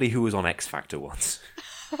play somebody who was on X Factor once.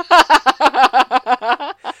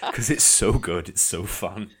 Because it's so good, it's so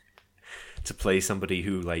fun to play somebody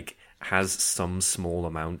who like has some small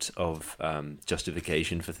amount of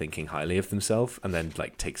justification for thinking highly of themselves and then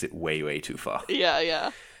like takes it way, way too far.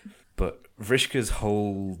 Yeah. But Vrishka's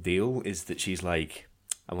whole deal is that she's like,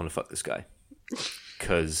 I want to fuck this guy.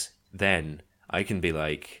 Because then I can be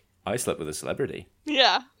like, I slept with a celebrity.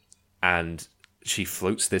 Yeah. And she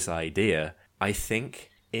floats this idea, I think,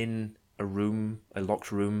 in a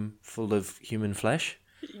locked room full of human flesh.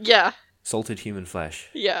 Yeah. Salted human flesh.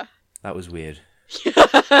 Yeah. That was weird.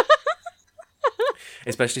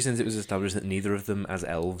 Especially since it was established that neither of them, as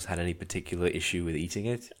elves, had any particular issue with eating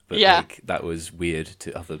it. But like, that was weird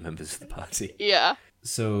to other members of the party. Yeah.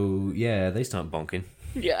 So yeah, they start bonking.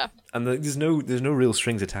 Yeah. And there's no real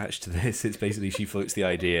strings attached to this. It's basically she floats the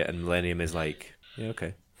idea, and Millennium is like, yeah,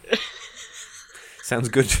 okay, sounds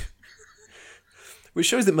good. Which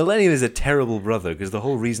shows that Millennium is a terrible brother, because the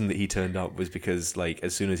whole reason that he turned up was because, like,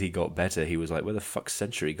 as soon as he got better, he was like, where the fuck's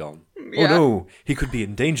Century gone? Yeah. Oh no, he could be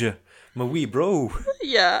in danger. My wee bro.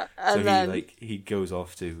 Yeah, and So then... he goes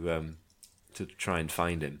off to try and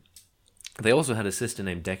find him. They also had a sister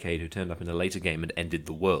named Decade who turned up in a later game and ended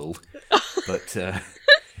the world. But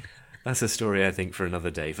that's a story, I think, for another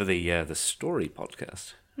day, for the story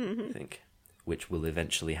podcast, I think, which will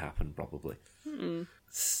eventually happen, probably.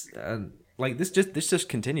 And like this just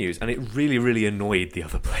continues, and it really, really annoyed the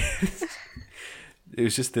other players. It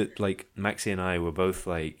was just that, like, Maxi and I were both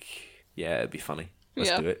like, yeah, it'd be funny.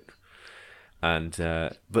 Let's do it. And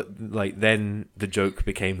but like then the joke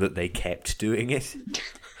became that they kept doing it.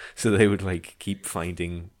 So they would like keep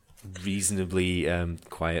finding reasonably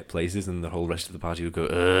quiet places, and the whole rest of the party would go,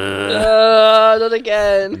 not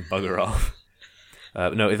again. and bugger off.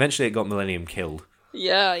 No, eventually it got Millennium killed.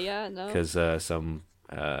 Yeah, no. Because some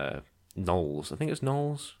gnolls, I think it was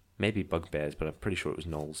gnolls, maybe bugbears, but I'm pretty sure it was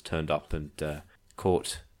gnolls, turned up and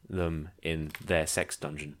caught them in their sex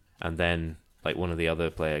dungeon. And then, like, one of the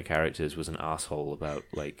other player characters was an asshole about,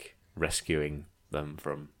 like, rescuing them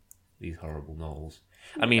from these horrible gnolls.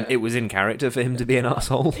 I mean, it was in character for him to be an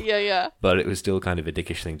asshole. Yeah. But it was still kind of a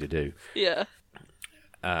dickish thing to do. Yeah.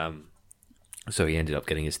 So he ended up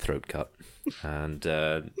getting his throat cut. And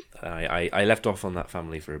I left off on that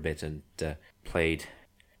family for a bit and played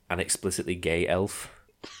an explicitly gay elf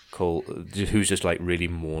who's just like really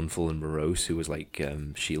mournful and morose, who was like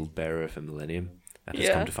shield bearer for Millennium, and has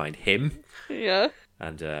come to find him. Yeah.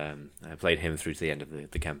 And I played him through to the end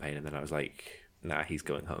of the campaign, and then I was like, nah, he's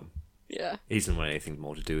going home. Yeah. He doesn't want anything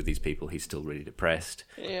more to do with these people. He's still really depressed.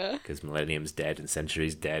 Yeah. Because Millennium's dead and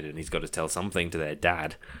Century's dead, and he's got to tell something to their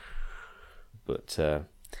dad. But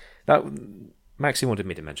that Maxie wanted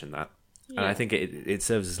me to mention that. Yeah. And I think it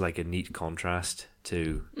serves as like a neat contrast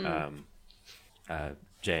to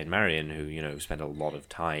Jay and Marion, who, you know, spend a lot of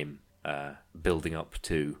time building up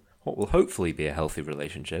to what will hopefully be a healthy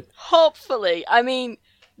relationship. Hopefully. I mean,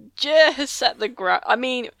 Jay has set the ground. I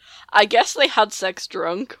mean, I guess they had sex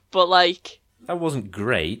drunk, but like... That wasn't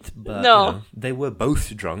great, but no. You know, they were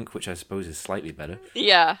both drunk, which I suppose is slightly better.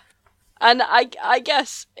 Yeah. And I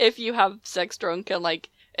guess if you have sex drunk and, like,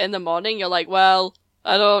 in the morning, you're like, well,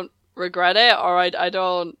 I don't regret it, or I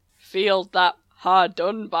don't feel that hard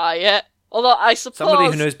done by it. Although I suppose...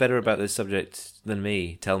 Somebody who knows better about this subject than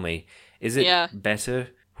me, tell me, is it better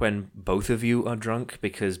when both of you are drunk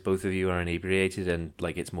because both of you are inebriated and,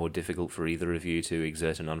 like, it's more difficult for either of you to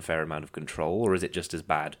exert an unfair amount of control, or is it just as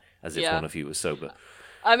bad as if one of you was sober?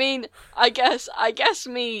 I mean, I guess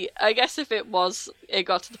if it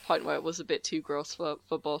got to the point where it was a bit too gross for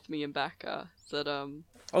both me and Becca, that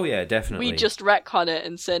oh yeah, definitely, we just retcon it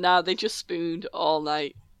and say, nah, they just spooned all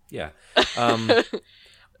night. Yeah.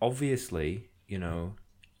 Obviously, you know,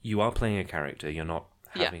 you are playing a character, you're not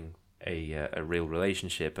having a real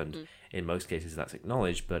relationship, and in most cases that's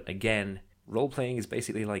acknowledged, but again, role-playing is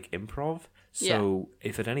basically like improv, so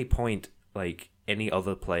if at any point, like, any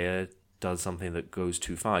other player does something that goes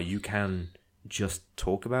too far, you can just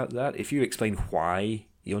talk about that. If you explain why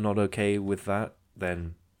you're not okay with that,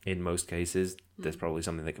 then in most cases there's probably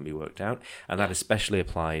something that can be worked out, and that especially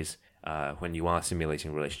applies when you are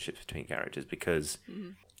simulating relationships between characters, because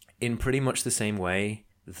in pretty much the same way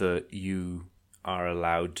that you are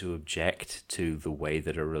allowed to object to the way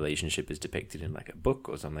that a relationship is depicted in, like, a book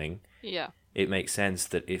or something, it makes sense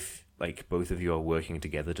that if, like, both of you are working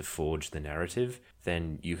together to forge the narrative,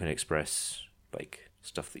 then you can express, like,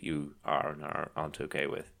 stuff that you are and aren't okay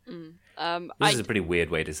with. This is a pretty weird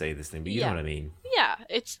way to say this thing, but you know what I mean. Yeah,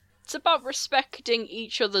 it's about respecting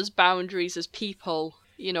each other's boundaries as people.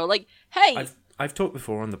 You know, like, hey... I've talked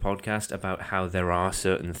before on the podcast about how there are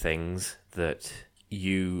certain things that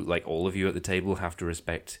you, like, all of you at the table have to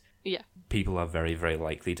respect. Yeah. People are very, very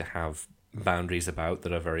likely to have boundaries about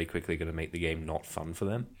that are very quickly going to make the game not fun for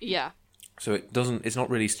them. Yeah. So it's not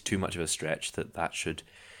really too much of a stretch that should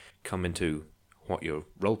come into what you're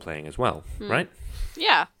role-playing as well, right?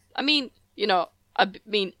 Yeah. I mean, you know,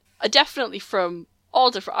 definitely from all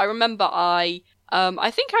different... I remember I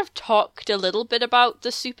think I've talked a little bit about the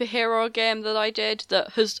superhero game that I did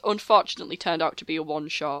that has unfortunately turned out to be a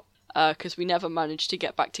one-shot, because we never managed to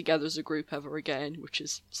get back together as a group ever again, which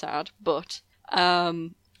is sad, but...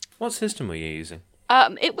 What system were you using?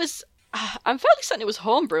 It was... I'm fairly certain it was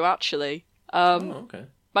homebrew, actually. Okay.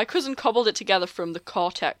 My cousin cobbled it together from the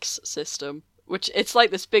Cortex system, which it's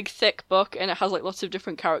like this big thick book, and it has like lots of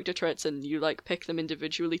different character traits, and you like pick them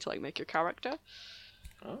individually to like make your character.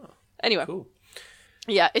 Oh. Anyway. Cool.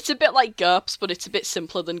 Yeah, it's a bit like GURPS, but it's a bit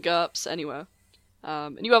simpler than GURPS anyway.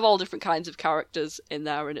 And you have all different kinds of characters in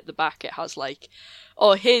there, and at the back it has like,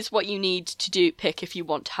 oh, here's what you need to pick if you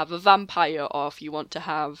want to have a vampire, or if you want to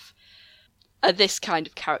have this kind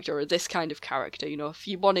of character, or this kind of character. You know, if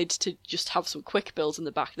you wanted to just have some quick builds in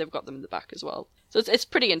the back, they've got them in the back as well. So it's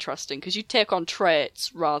pretty interesting, because you take on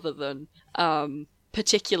traits rather than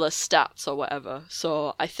particular stats or whatever.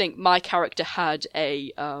 So I think my character had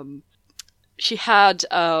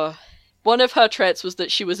one of her traits was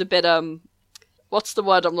that she was a bit, what's the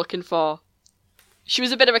word I'm looking for? She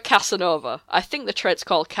was a bit of a Casanova. I think the trait's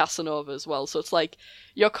called Casanova as well, so it's like,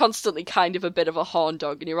 you're constantly kind of a bit of a horn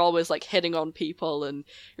dog, and you're always like hitting on people, and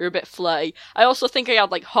you're a bit flirty. I also think I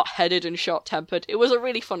had like hot-headed and short-tempered. It was a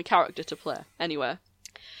really fun character to play. Anyway,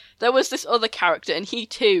 there was this other character, and he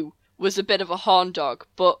too was a bit of a horn dog,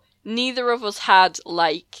 but neither of us had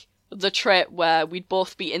like the trait where we'd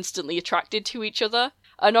both be instantly attracted to each other.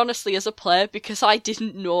 And honestly, as a player, because I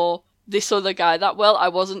didn't know this other guy that well, I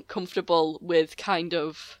wasn't comfortable with kind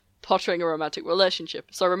of portraying a romantic relationship.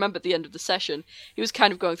 So I remember at the end of the session, he was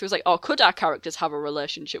kind of going through, like, oh, could our characters have a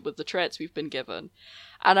relationship with the traits we've been given?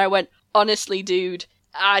 And I went, honestly, dude,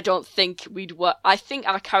 I don't think we'd work. I think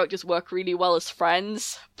our characters work really well as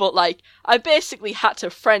friends, but like, I basically had to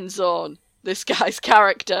friend zone this guy's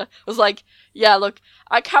character. I was like, yeah, look,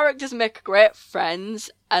 our characters make great friends,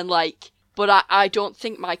 and like, but I don't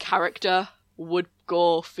think my character would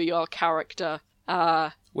go for your character.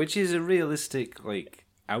 Which is a realistic, like,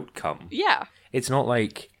 outcome. Yeah. It's not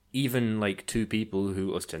like even, like, two people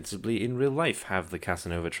who ostensibly in real life have the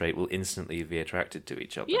Casanova trait will instantly be attracted to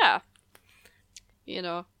each other. Yeah. You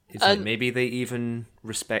know. It's like maybe they even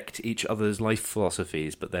respect each other's life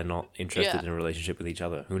philosophies, but they're not interested in a relationship with each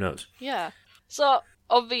other. Who knows? Yeah. So,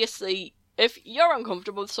 obviously, if you're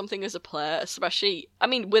uncomfortable with something as a player, especially, I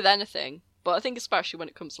mean, with anything, but I think especially when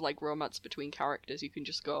it comes to, like, romance between characters, you can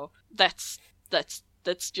just go, let's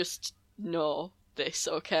just know this,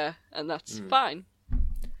 okay? And that's fine.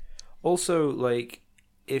 Also, like,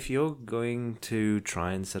 if you're going to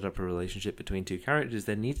try and set up a relationship between two characters,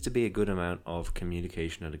 there needs to be a good amount of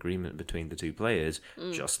communication and agreement between the two players,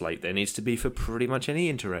 just like there needs to be for pretty much any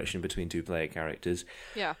interaction between two player characters.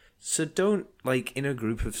 Yeah. So don't, like, in a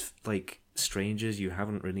group of, like, strangers you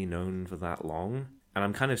haven't really known for that long, and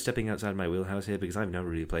I'm kind of stepping outside my wheelhouse here because I've never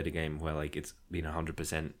really played a game where, like, it's been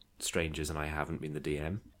 100% strangers and I haven't been the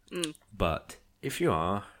DM. But if you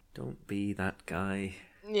are, don't be that guy.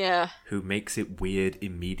 Yeah. Who makes it weird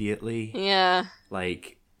immediately. Yeah.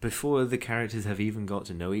 Like, before the characters have even got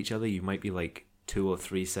to know each other, you might be, like, 2 or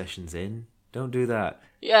 3 sessions in. Don't do that.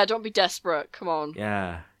 Yeah, don't be desperate. Come on.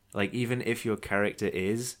 Yeah. Like, even if your character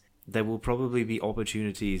is, there will probably be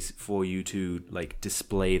opportunities for you to, like,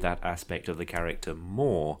 display that aspect of the character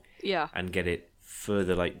more. Yeah. And get it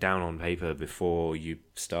further, like, down on paper before you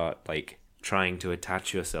start, like, trying to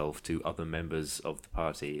attach yourself to other members of the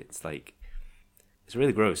party. It's like, it's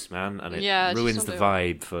really gross, man, and it ruins the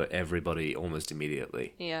vibe for everybody almost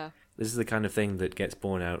immediately. Yeah. This is the kind of thing that gets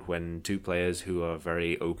borne out when two players who are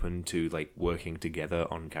very open to, like, working together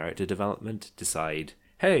on character development decide,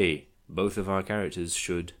 hey, both of our characters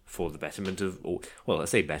should, for the betterment of, or, well,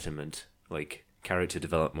 let's say betterment, like, character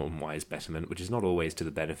development-wise betterment, which is not always to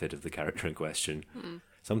the benefit of the character in question.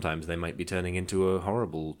 Sometimes they might be turning into a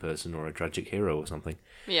horrible person or a tragic hero or something.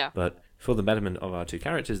 Yeah. But for the betterment of our two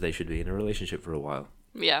characters, they should be in a relationship for a while.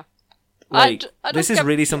 Yeah. Like, this is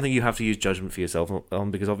really something you have to use judgment for yourself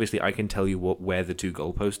on, because obviously I can tell you where the two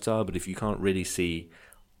goalposts are, but if you can't really see,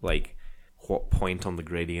 like, what point on the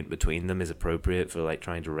gradient between them is appropriate for, like,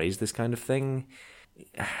 trying to raise this kind of thing,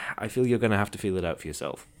 I feel you're going to have to feel it out for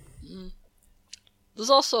yourself.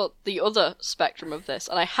 There's also the other spectrum of this,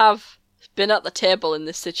 and I have been at the table in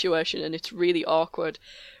this situation, and it's really awkward.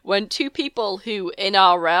 When two people who in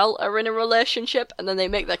RL are in a relationship, and then they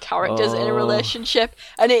make their characters in a relationship,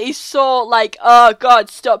 and it is so like, oh god,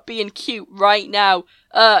 stop being cute right now,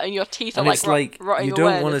 and your teeth are like rotting you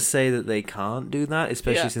away. don't want to say that they can't do that,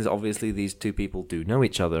 especially since obviously these two people do know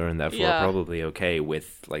each other, and therefore are probably okay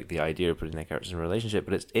with, like, the idea of putting their characters in a relationship,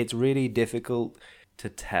 but it's really difficult to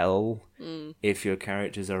tell if your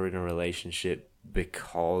characters are in a relationship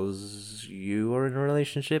because you are in a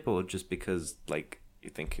relationship, or just because, like, you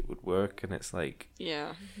think it would work, and it's like,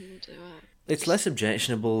 yeah, you do it. It's less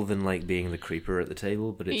objectionable than, like, being the creeper at the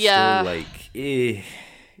table, but it's still like,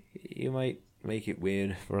 you might make it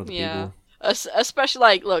weird for other people. Especially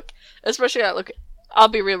like, I'll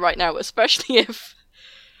be real right now, especially if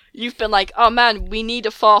you've been like, oh man, we need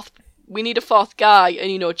a fourth guy,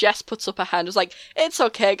 and, you know, Jess puts up her hand, it's like, it's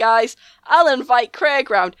okay guys, I'll invite Craig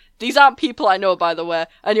round. These aren't people I know, by the way.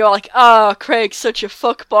 And you're like, Craig's such a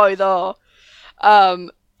fuckboy though.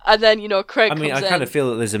 And then, Craig I mean, comes I kind in. of feel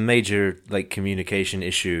that there's a major communication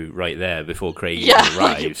issue right there before Craig Yeah, even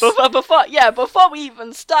arrives. before we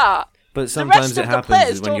even start. But sometimes rest it of the happens players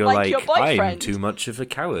is when don't you're like your I'm boyfriend. too much of a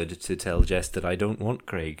coward to tell Jess that I don't want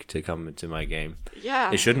Craig to come into my game.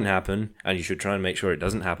 Yeah. It shouldn't happen, and you should try and make sure it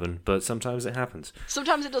doesn't happen, but sometimes it happens.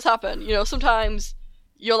 Sometimes it does happen. Sometimes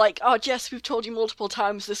you're like, oh, Jess, we've told you multiple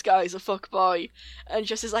times this guy's a fuckboy. And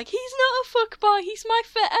Jess is like, he's not a fuckboy, he's my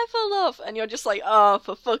forever love. And you're just like, oh,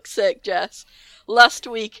 for fuck's sake, Jess. Last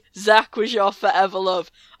week, Zach was your forever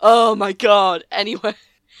love. Oh my god. Anyway,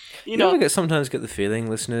 You ever sometimes get the feeling,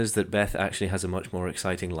 listeners, that Beth actually has a much more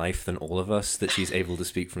exciting life than all of us, that she's able to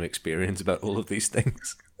speak from experience about all of these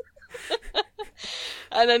things?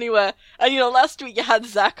 And anyway, last week you had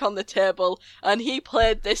Zach on the table, and he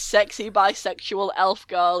played this sexy bisexual elf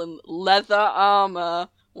girl in leather armor,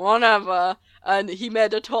 whatever, and he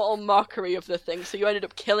made a total mockery of the thing, so you ended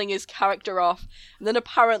up killing his character off. And then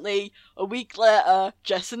apparently, a week later,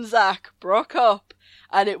 Jess and Zach broke up,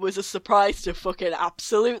 and it was a surprise to fucking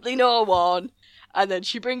absolutely no one. And then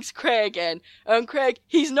she brings Craig in, and Craig,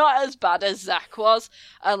 he's not as bad as Zach was,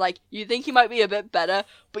 and you think he might be a bit better,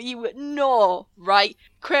 but you know, right?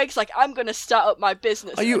 Craig's like, I'm gonna start up my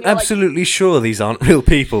business. Are you absolutely sure these aren't real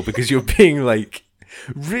people? Because you're being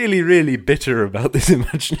really, really bitter about this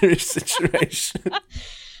imaginary situation.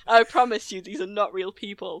 I promise you, these are not real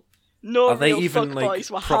people. No are they real even fuckboys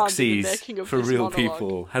were proxies harmed in the making of for this real monologue.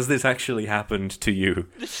 people? Has this actually happened to you?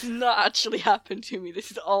 This has not actually happened to me. This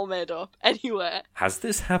is all made up. Anyway. Has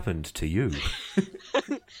this happened to you?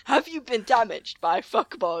 Have you been damaged by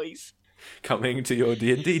fuckboys? Coming to your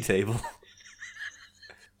D&D table.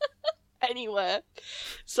 Anyway.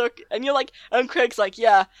 So, and you're like, and Craig's like,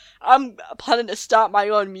 yeah, I'm planning to start my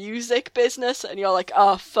own music business. And you're like,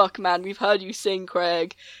 oh, fuck, man, we've heard you sing,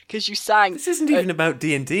 Craig, because you sang. This isn't even about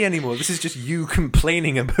D&D anymore. This is just you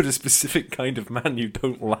complaining about a specific kind of man you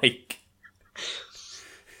don't like.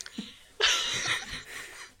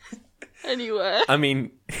 Anyway. I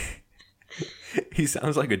mean, he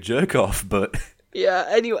sounds like a jerk-off, but... Yeah,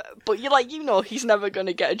 anyway, but you're like, he's never going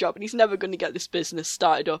to get a job, and he's never going to get this business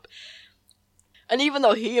started up. And even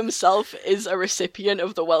though he himself is a recipient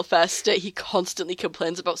of the welfare state, he constantly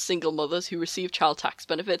complains about single mothers who receive child tax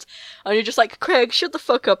benefits. And you're just like, Craig, shut the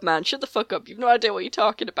fuck up, man. Shut the fuck up. You've no idea what you're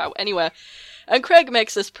talking about. Anyway. And Craig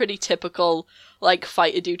makes this pretty typical,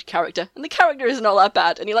 fighter dude character. And the character isn't all that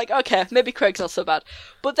bad. And you're like, okay, maybe Craig's not so bad.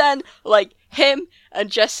 But then, him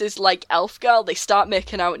and Jess's, elf girl, they start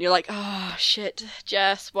making out. And you're like, oh, shit,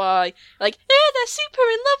 Jess, why? Yeah, they're super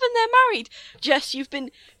in love and they're married.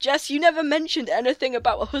 Jess, you never mentioned anything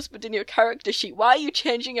about a husband in your character sheet. Why are you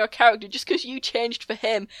changing your character? Just because you changed for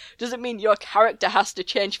him doesn't mean your character has to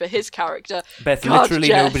change for his character. Beth, God, literally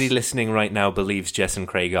Jess. nobody listening right now believes Jess and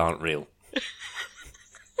Craig aren't real.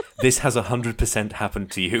 This has 100%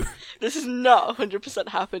 happened to you. This has not 100%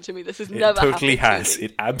 happened to me. This has never happened to me. It totally has.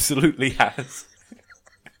 It absolutely has.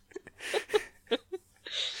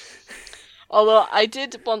 Although I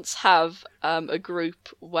did once have a group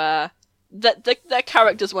where their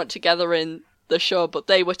characters weren't together in the show, but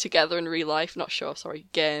they were together in real life. Not show, sorry,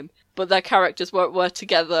 game. But their characters were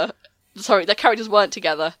together. Sorry, their characters weren't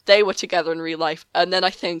together. They were together in real life. And then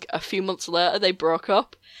I think a few months later they broke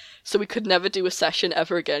up. So we could never do a session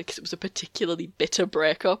ever again because it was a particularly bitter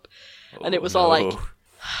breakup. And it was all like...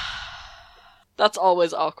 That's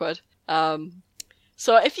always awkward.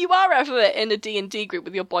 So if you are ever in a D&D group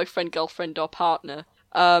with your boyfriend, girlfriend, or partner,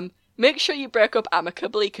 make sure you break up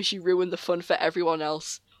amicably because you ruin the fun for everyone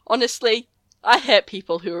else. Honestly, I hate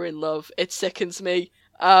people who are in love. It sickens me.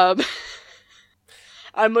 I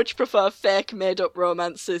much prefer fake made-up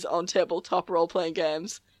romances on tabletop role-playing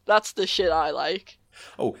games. That's the shit I like.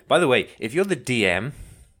 Oh, by the way, if you're the DM,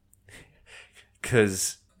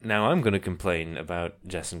 because now I'm going to complain about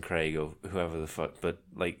Jess and Craig or whoever the fuck, but,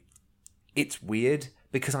 it's weird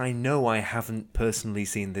because I know I haven't personally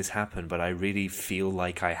seen this happen, but I really feel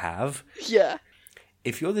like I have. Yeah.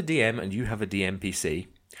 If you're the DM and you have a DMPC,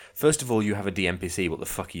 first of all, you have a DMPC, what the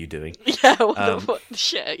fuck are you doing? Yeah, what the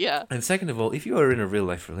shit, yeah. And second of all, if you are in a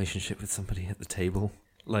real-life relationship with somebody at the table,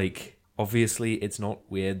 obviously, it's not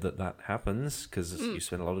weird that happens, because you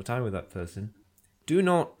spend a lot of time with that person. Do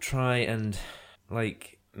not try and,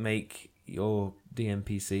 make your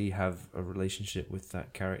DMPC have a relationship with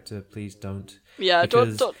that character. Please don't. Yeah,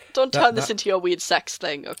 don't turn this into your weird sex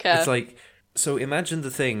thing, okay? It's so imagine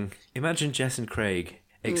the thing. Imagine Jess and Craig,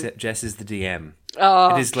 except Jess is the DM.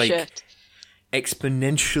 Oh, it is, shit.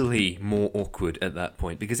 exponentially more awkward at that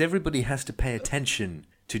point, because everybody has to pay attention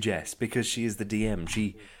to Jess, because she is the DM.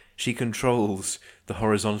 She controls the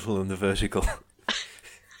horizontal and the vertical.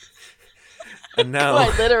 And now,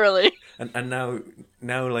 Quite literally. and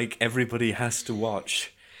now, like everybody has to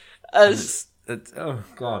watch. As Oh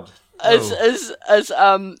God. as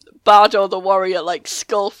Bardo the warrior like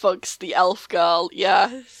skull fucks the elf girl. Yeah,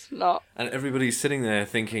 it's not. And everybody's sitting there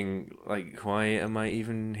thinking, like, why am I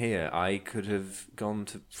even here? I could have gone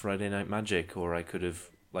to Friday Night Magic, or I could have,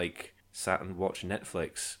 like, sat and watched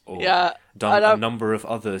Netflix, or done a number of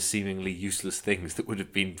other seemingly useless things that would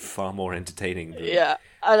have been far more entertaining than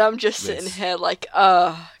and I'm just sitting here like,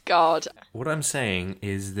 oh, God. What I'm saying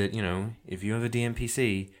is that, you know, if you have a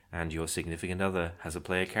DMPC and your significant other has a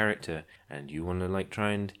player character and you want to, like,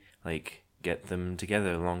 try and, like, get them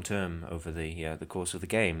together long term over the course of the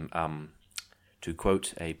game, to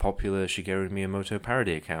quote a popular Shigeru Miyamoto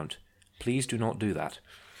parody account, please do not do that.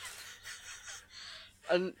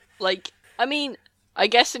 And, like, I mean, I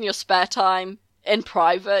guess in your spare time, in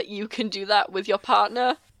private, you can do that with your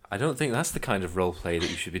partner. I don't think that's the kind of roleplay that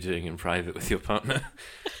you should be doing in private with your partner.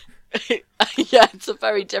 Yeah, it's a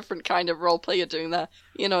very different kind of roleplay you're doing there.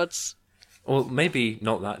 You know, it's... Well, maybe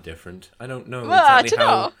not that different. I don't know Well, exactly I don't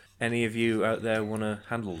how know. any of you out there want to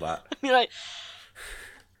handle that.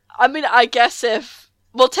 I mean, I guess if...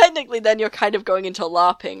 Well, technically, then you're kind of going into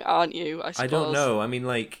LARPing, aren't you, I suppose? I don't know. I mean,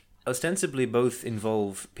 like, ostensibly both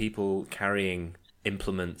involve people carrying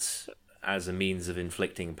implements as a means of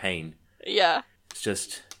inflicting pain. Yeah. It's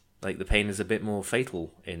just, like, the pain is a bit more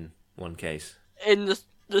fatal in one case. In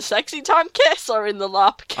the sexy time kiss, or in the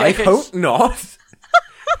LARP case? I hope not!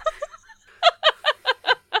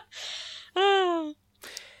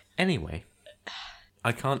 Anyway.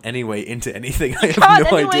 I can't anyway into anything. I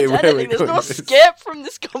have no idea where we're going. There's no escape from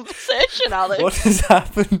this conversation, Alex. What has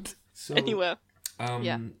happened? So, anyway.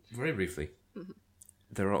 Very briefly. Mm-hmm.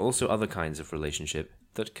 There are also other kinds of relationship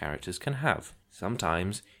that characters can have.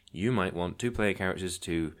 Sometimes you might want two player characters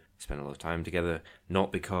to spend a lot of time together,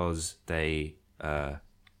 not because they are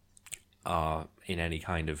in any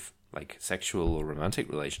kind of like sexual or romantic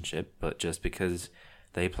relationship, but just because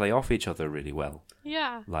they play off each other really well.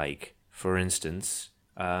 Yeah. Like, for instance,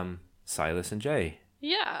 Silas and Jay.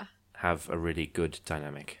 Yeah. Have a really good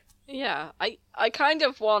dynamic. Yeah. I kind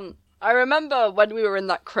of want... I remember when we were in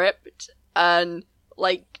that crypt, and,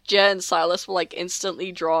 like, Jay and Silas were, like,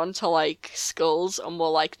 instantly drawn to, like, skulls, and were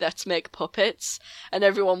like, let's make puppets, and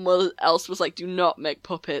everyone else was like, do not make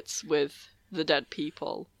puppets with the dead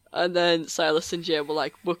people. And then Silas and Jay were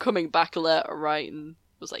like, we're coming back later, right? And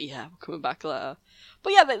I was like, yeah, we're coming back later.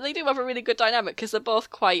 But yeah, they do have a really good dynamic, because they're both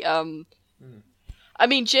quite, I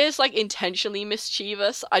mean, Jay's, like, intentionally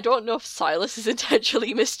mischievous. I don't know if Silas is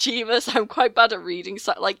intentionally mischievous. I'm quite bad at reading.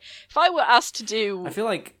 Like, if I were asked to do I feel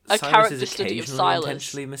like a Silas character is study of occasionally Silas...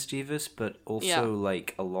 intentionally mischievous, but also,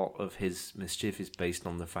 like, a lot of his mischief is based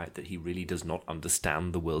on the fact that he really does not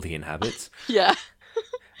understand the world he inhabits. Yeah.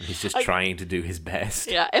 And he's just trying to do his best.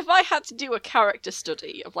 Yeah, if I had to do a character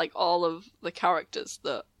study of, like, all of the characters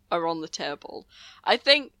that are on the table, I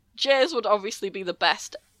think Jay's would obviously be the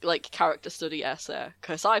best, like, character study essay,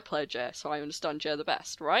 because I play Jay, so I understand Jay the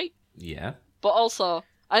best, right? Yeah. But also,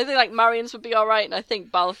 I think, like, Marion's would be alright, and I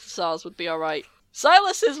think Balthazar's would be alright.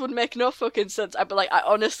 Silas's would make no fucking sense. I'd be like, I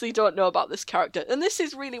honestly don't know about this character. And this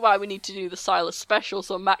is really why we need to do the Silas special,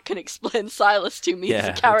 so Matt can explain Silas to me as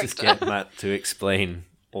a character. We'll just get Matt to explain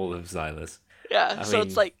all of Silas. Yeah, I so mean,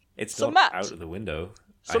 it's like... It's so not Matt, out of the window.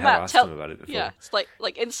 So I Matt, have asked him about it before. Yeah, it's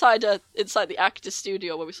like inside the actor's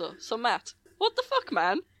studio where we saw. So Matt, what the fuck,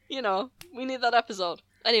 man? You know, we need that episode.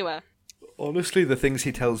 Anyway. Honestly, the things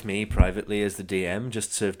he tells me privately as the DM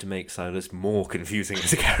just serve to make Silas more confusing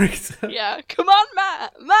as a character. Yeah, come on,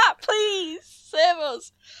 Matt! Matt, please! Save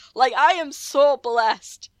us! Like, I am so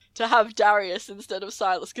blessed to have Darius instead of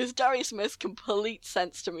Silas, because Darius makes complete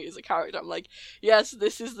sense to me as a character. I'm like, yes,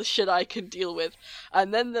 this is the shit I can deal with.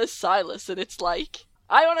 And then there's Silas, and it's like...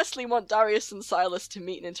 I honestly want Darius and Silas to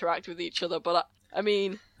meet and interact with each other, but I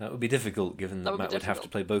mean... That would be difficult, given that Matt would have to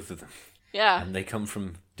play both of them. Yeah. And they come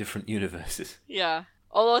from different universes. Yeah.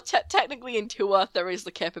 Although technically in 2 Earth there is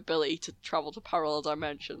the capability to travel to parallel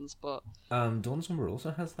dimensions, but... Dawn Summer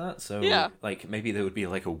also has that, so yeah. Like maybe there would be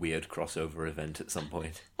like a weird crossover event at some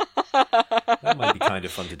point. That might be kind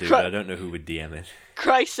of fun to do, but I don't know who would DM it.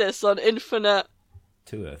 Crisis on Infinite...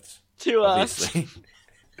 2 Earths. 2 Earths. Obviously.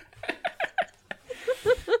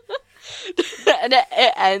 And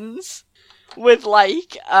it ends with,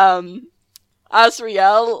 like,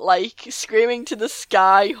 Azrael, like, screaming to the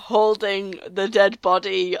sky, holding the dead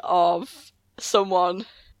body of someone.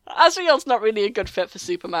 Azrael's not really a good fit for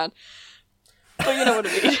Superman. But you know what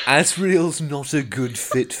I mean. Azrael's not a good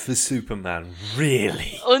fit for Superman,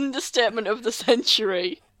 really. Understatement of the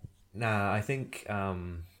century. Nah, I think, I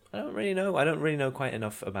don't really know. I don't really know quite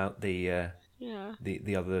enough about the Yeah.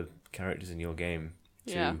 the other characters in your game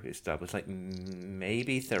to establish, like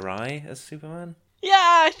maybe Therai as Superman. Yeah,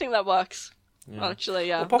 I think that works. Yeah. Actually,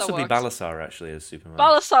 yeah. Or possibly that works. Balasar actually as Superman.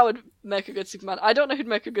 Balasar would make a good Superman. I don't know who'd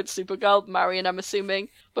make a good Supergirl. Marion, I'm assuming.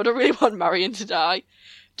 But I really want Marion to die.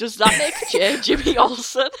 Does that make Jimmy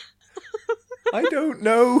Olsen? I don't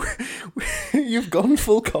know. You've gone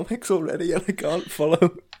full comics already and I can't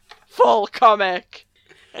follow. Full comic!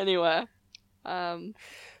 Anyway.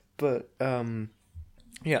 But,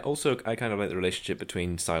 yeah, also I kind of like the relationship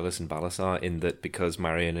between Silas and Balasar in that because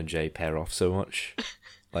Marion and Jay pair off so much,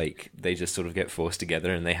 like, they just sort of get forced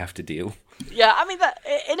together and they have to deal. Yeah, I mean, that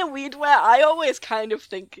in a weird way, I always kind of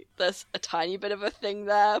think there's a tiny bit of a thing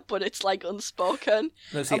there, but it's, like, unspoken.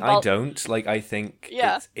 No, see, I don't. Like, I think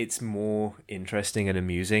Yeah. it's more interesting and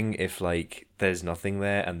amusing if, like, there's nothing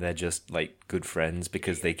there and they're just, like, good friends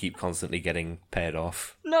because they keep constantly getting paired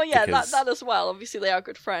off. No, yeah, because... that as well. Obviously, they are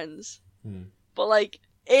good friends. But, like,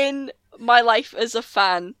 in my life as a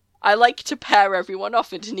fan, I like to pair everyone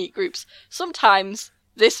off into neat groups. Sometimes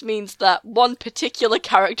this means that one particular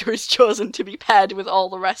character is chosen to be paired with all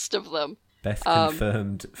the rest of them. Beth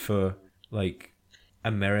confirmed for, like,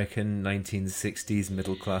 American 1960s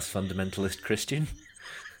middle-class fundamentalist Christian.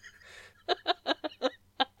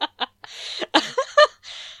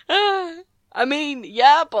 I mean,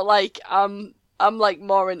 yeah, but, like, I'm like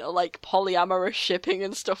more into, like, polyamorous shipping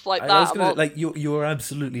and stuff like that. I was gonna, like, you're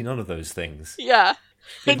absolutely none of those things. Yeah.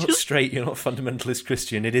 You're not straight, you're not fundamentalist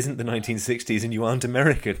Christian, it isn't the 1960s and you aren't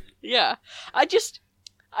American. Yeah. I just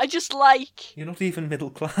like... You're not even middle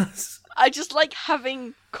class. I just like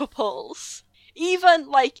having couples. Even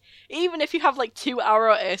if you have, like, two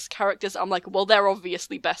Arrow Ace characters, I'm like, well, they're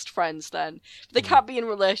obviously best friends then. If they can't be in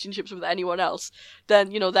relationships with anyone else,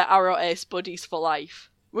 then, you know, they're Arrow Ace buddies for life.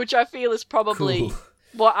 Which I feel is probably Cool.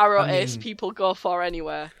 what Arrow Ace people go for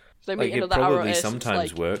anyway. If they meet Like, it another Arrow probably Ace, sometimes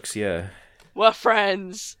it's like, works, yeah. we're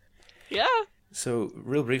friends. Yeah. So,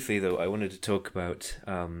 real briefly, though, I wanted to talk about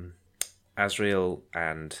Azrael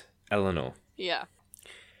and Eleanor. Yeah.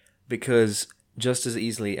 Because just as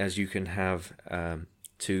easily as you can have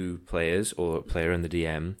two players, or a player and the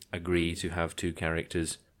DM, agree to have two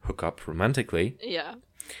characters hook up romantically, Yeah.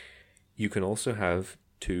 you can also have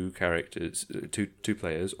two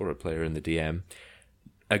players, or a player and the DM,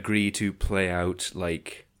 agree to play out,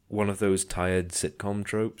 like, one of those tired sitcom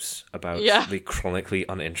tropes about the chronically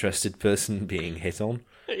uninterested person being hit on.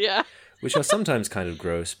 Yeah. Which are sometimes kind of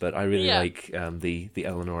gross, but I really Yeah. like the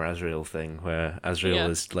Eleanor Azrael thing, where Azrael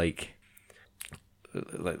is like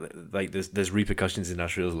there's repercussions in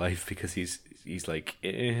Azrael's life because he's like,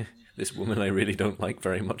 this woman I really don't like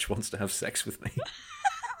very much wants to have sex with me.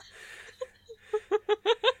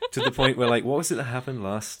 To the point where, like, what was it that happened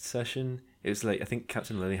last session? It was like, I think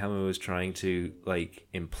Captain Lilyhammer was trying to, like,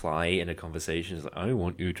 imply in a conversation, it's like, I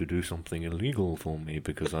want you to do something illegal for me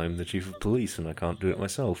because I'm the chief of police and I can't do it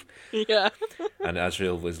myself. Yeah. And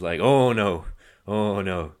Azrael was like, oh no,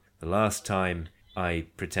 the last time I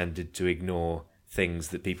pretended to ignore things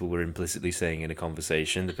that people were implicitly saying in a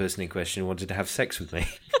conversation, the person in question wanted to have sex with me.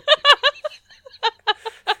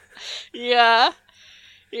 Yeah.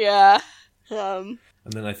 Yeah.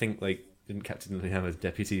 And then I think, like, didn't Captain Lilyhammer's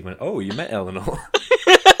deputy went, oh, you met Eleanor?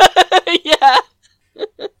 Yeah.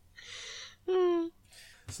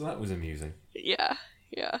 So that was amusing. Yeah.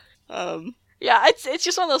 Yeah. Yeah, it's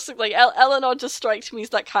just one of those things, like, Eleanor just strikes me as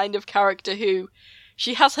that kind of character who,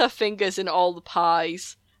 she has her fingers in all the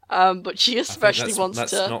pies, but she especially wants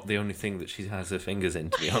to... That's not the only thing that she has her fingers in,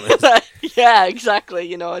 to be honest. Yeah, exactly,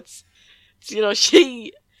 you know, it's you know,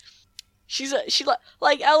 she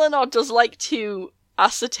like, Eleanor does like to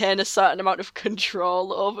ascertain a certain amount of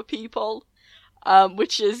control over people,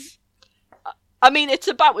 which is, I mean, it's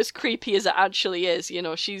about as creepy as it actually is, you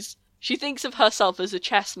know, she thinks of herself as a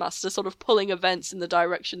chess master, sort of pulling events in the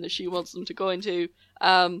direction that she wants them to go into,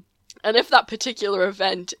 and if that particular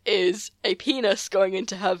event is a penis going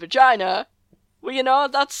into her vagina, well, you know,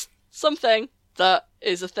 that's something that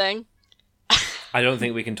is a thing. I don't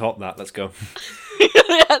think we can top that, let's go.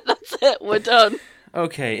 Yeah, that's it, we're done.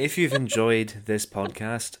 Okay, if you've enjoyed this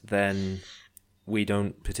podcast, then we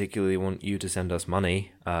don't particularly want you to send us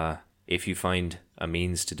money. If you find a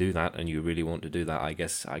means to do that, and you really want to do that, I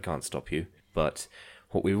guess I can't stop you. But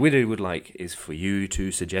what we really would like is for you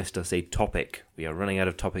to suggest us a topic. We are running out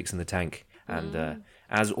of topics in the tank. And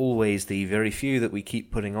as always, the very few that we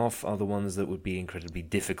keep putting off are the ones that would be incredibly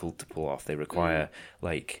difficult to pull off. They require,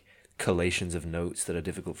 like, collations of notes that are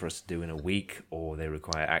difficult for us to do in a week, or they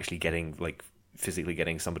require actually getting, like, physically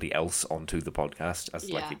getting somebody else onto the podcast as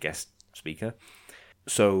like a guest speaker.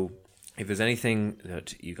 So if there's anything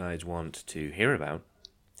that you guys want to hear about,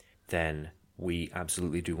 then we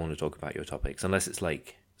absolutely do want to talk about your topics, unless it's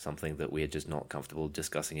like something that we're just not comfortable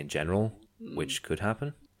discussing in general, which could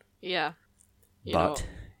happen. Yeah. You But know.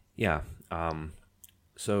 yeah,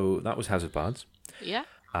 so that was House of Bards. Yeah.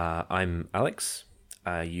 I'm Alex.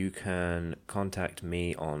 You can contact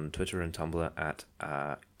me on Twitter and Tumblr at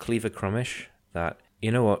Cleaver Crummish. That,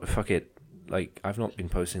 you know what? Fuck it. Like, I've not been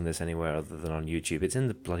posting this anywhere other than on YouTube. It's in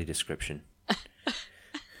the bloody description.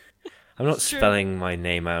 I'm not spelling my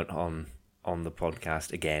name out on the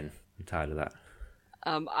podcast again. I'm tired of that.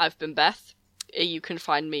 I've been Beth. You can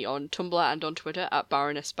find me on Tumblr and on Twitter at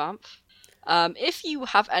Baroness Bamf. If you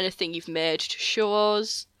have anything you've made to show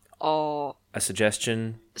us, or A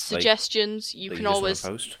suggestions, you that can you just always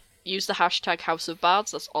wanna post. use the hashtag House of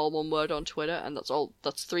Bards. That's all one word on Twitter, and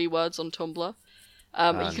that's 3 words on Tumblr.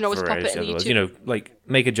 You can always pop it in YouTube. You know, like,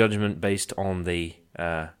 make a judgment based on the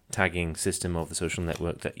tagging system of the social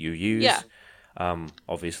network that you use. Yeah.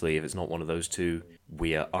 Obviously, if it's not one of those two,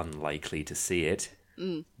 we are unlikely to see it.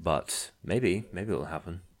 But maybe it'll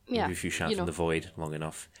happen. Yeah, Maybe if you shout you from know. the void long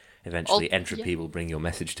enough, eventually entropy yeah. will bring your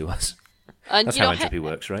message to us. And That's you how know, entropy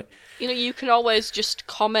works, right? You know, you can always just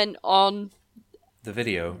comment on The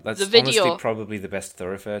video. That's The video. honestly probably the best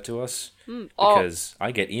thoroughfare to us. or Because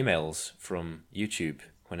I get emails from YouTube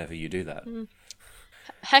whenever you do that.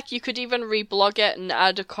 heck, you could even reblog it and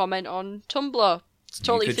add a comment on Tumblr. It's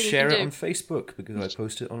totally You a could thing share you it can on do. Facebook because I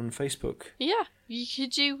post it on Facebook. Yeah, you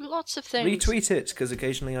could do lots of things. Retweet it because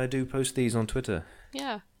occasionally I do post these on Twitter.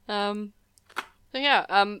 Yeah. That's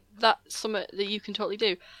something that you can totally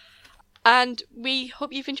do. And we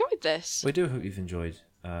hope you've enjoyed this. We do hope you've enjoyed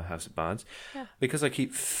House of Bards. Yeah. Because I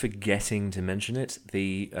keep forgetting to mention it,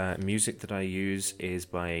 the music that I use is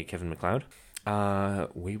by Kevin MacLeod.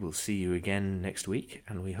 We will see you again next week,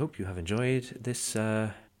 and we hope you have enjoyed this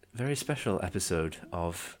very special episode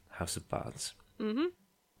of House of Bards. Mm-hmm.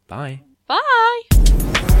 Bye. Bye!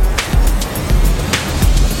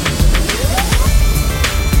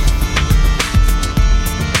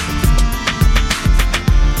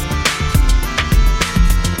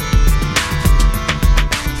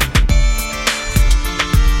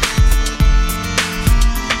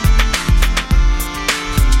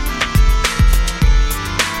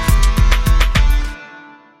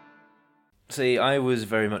 See, I was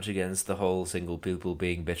very much against the whole single people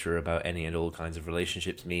being bitter about any and all kinds of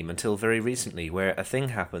relationships meme until very recently, where a thing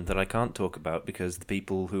happened that I can't talk about because the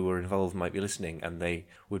people who were involved might be listening and they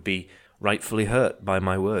would be rightfully hurt by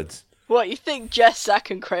my words. What, you think Jess, Zach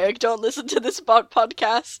and Craig don't listen to this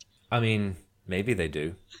podcast? I mean, maybe they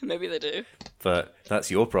do, Maybe they do. but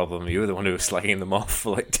that's your problem. You were the one who was slagging them off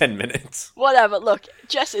for like 10 minutes. Whatever, look,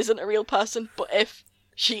 Jess isn't a real person, but if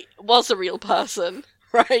she was a real person,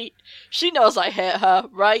 right, she knows I hate her,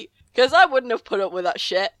 right? Because I wouldn't have put up with that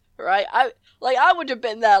shit, right? I would have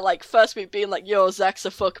been there, like, first week being like, yo, Zach's a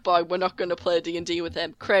fuckboy, we're not going to play D&D with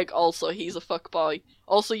him. Craig, also, he's a fuckboy.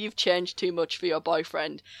 Also, you've changed too much for your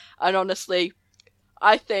boyfriend. And honestly,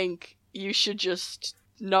 I think you should just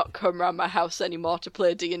not come around my house anymore to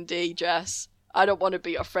play D&D, Jess. I don't want to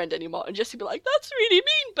be your friend anymore. And Jess would be like, that's really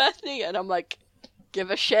mean, Bethany. And I'm like,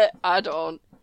 give a shit, I don't.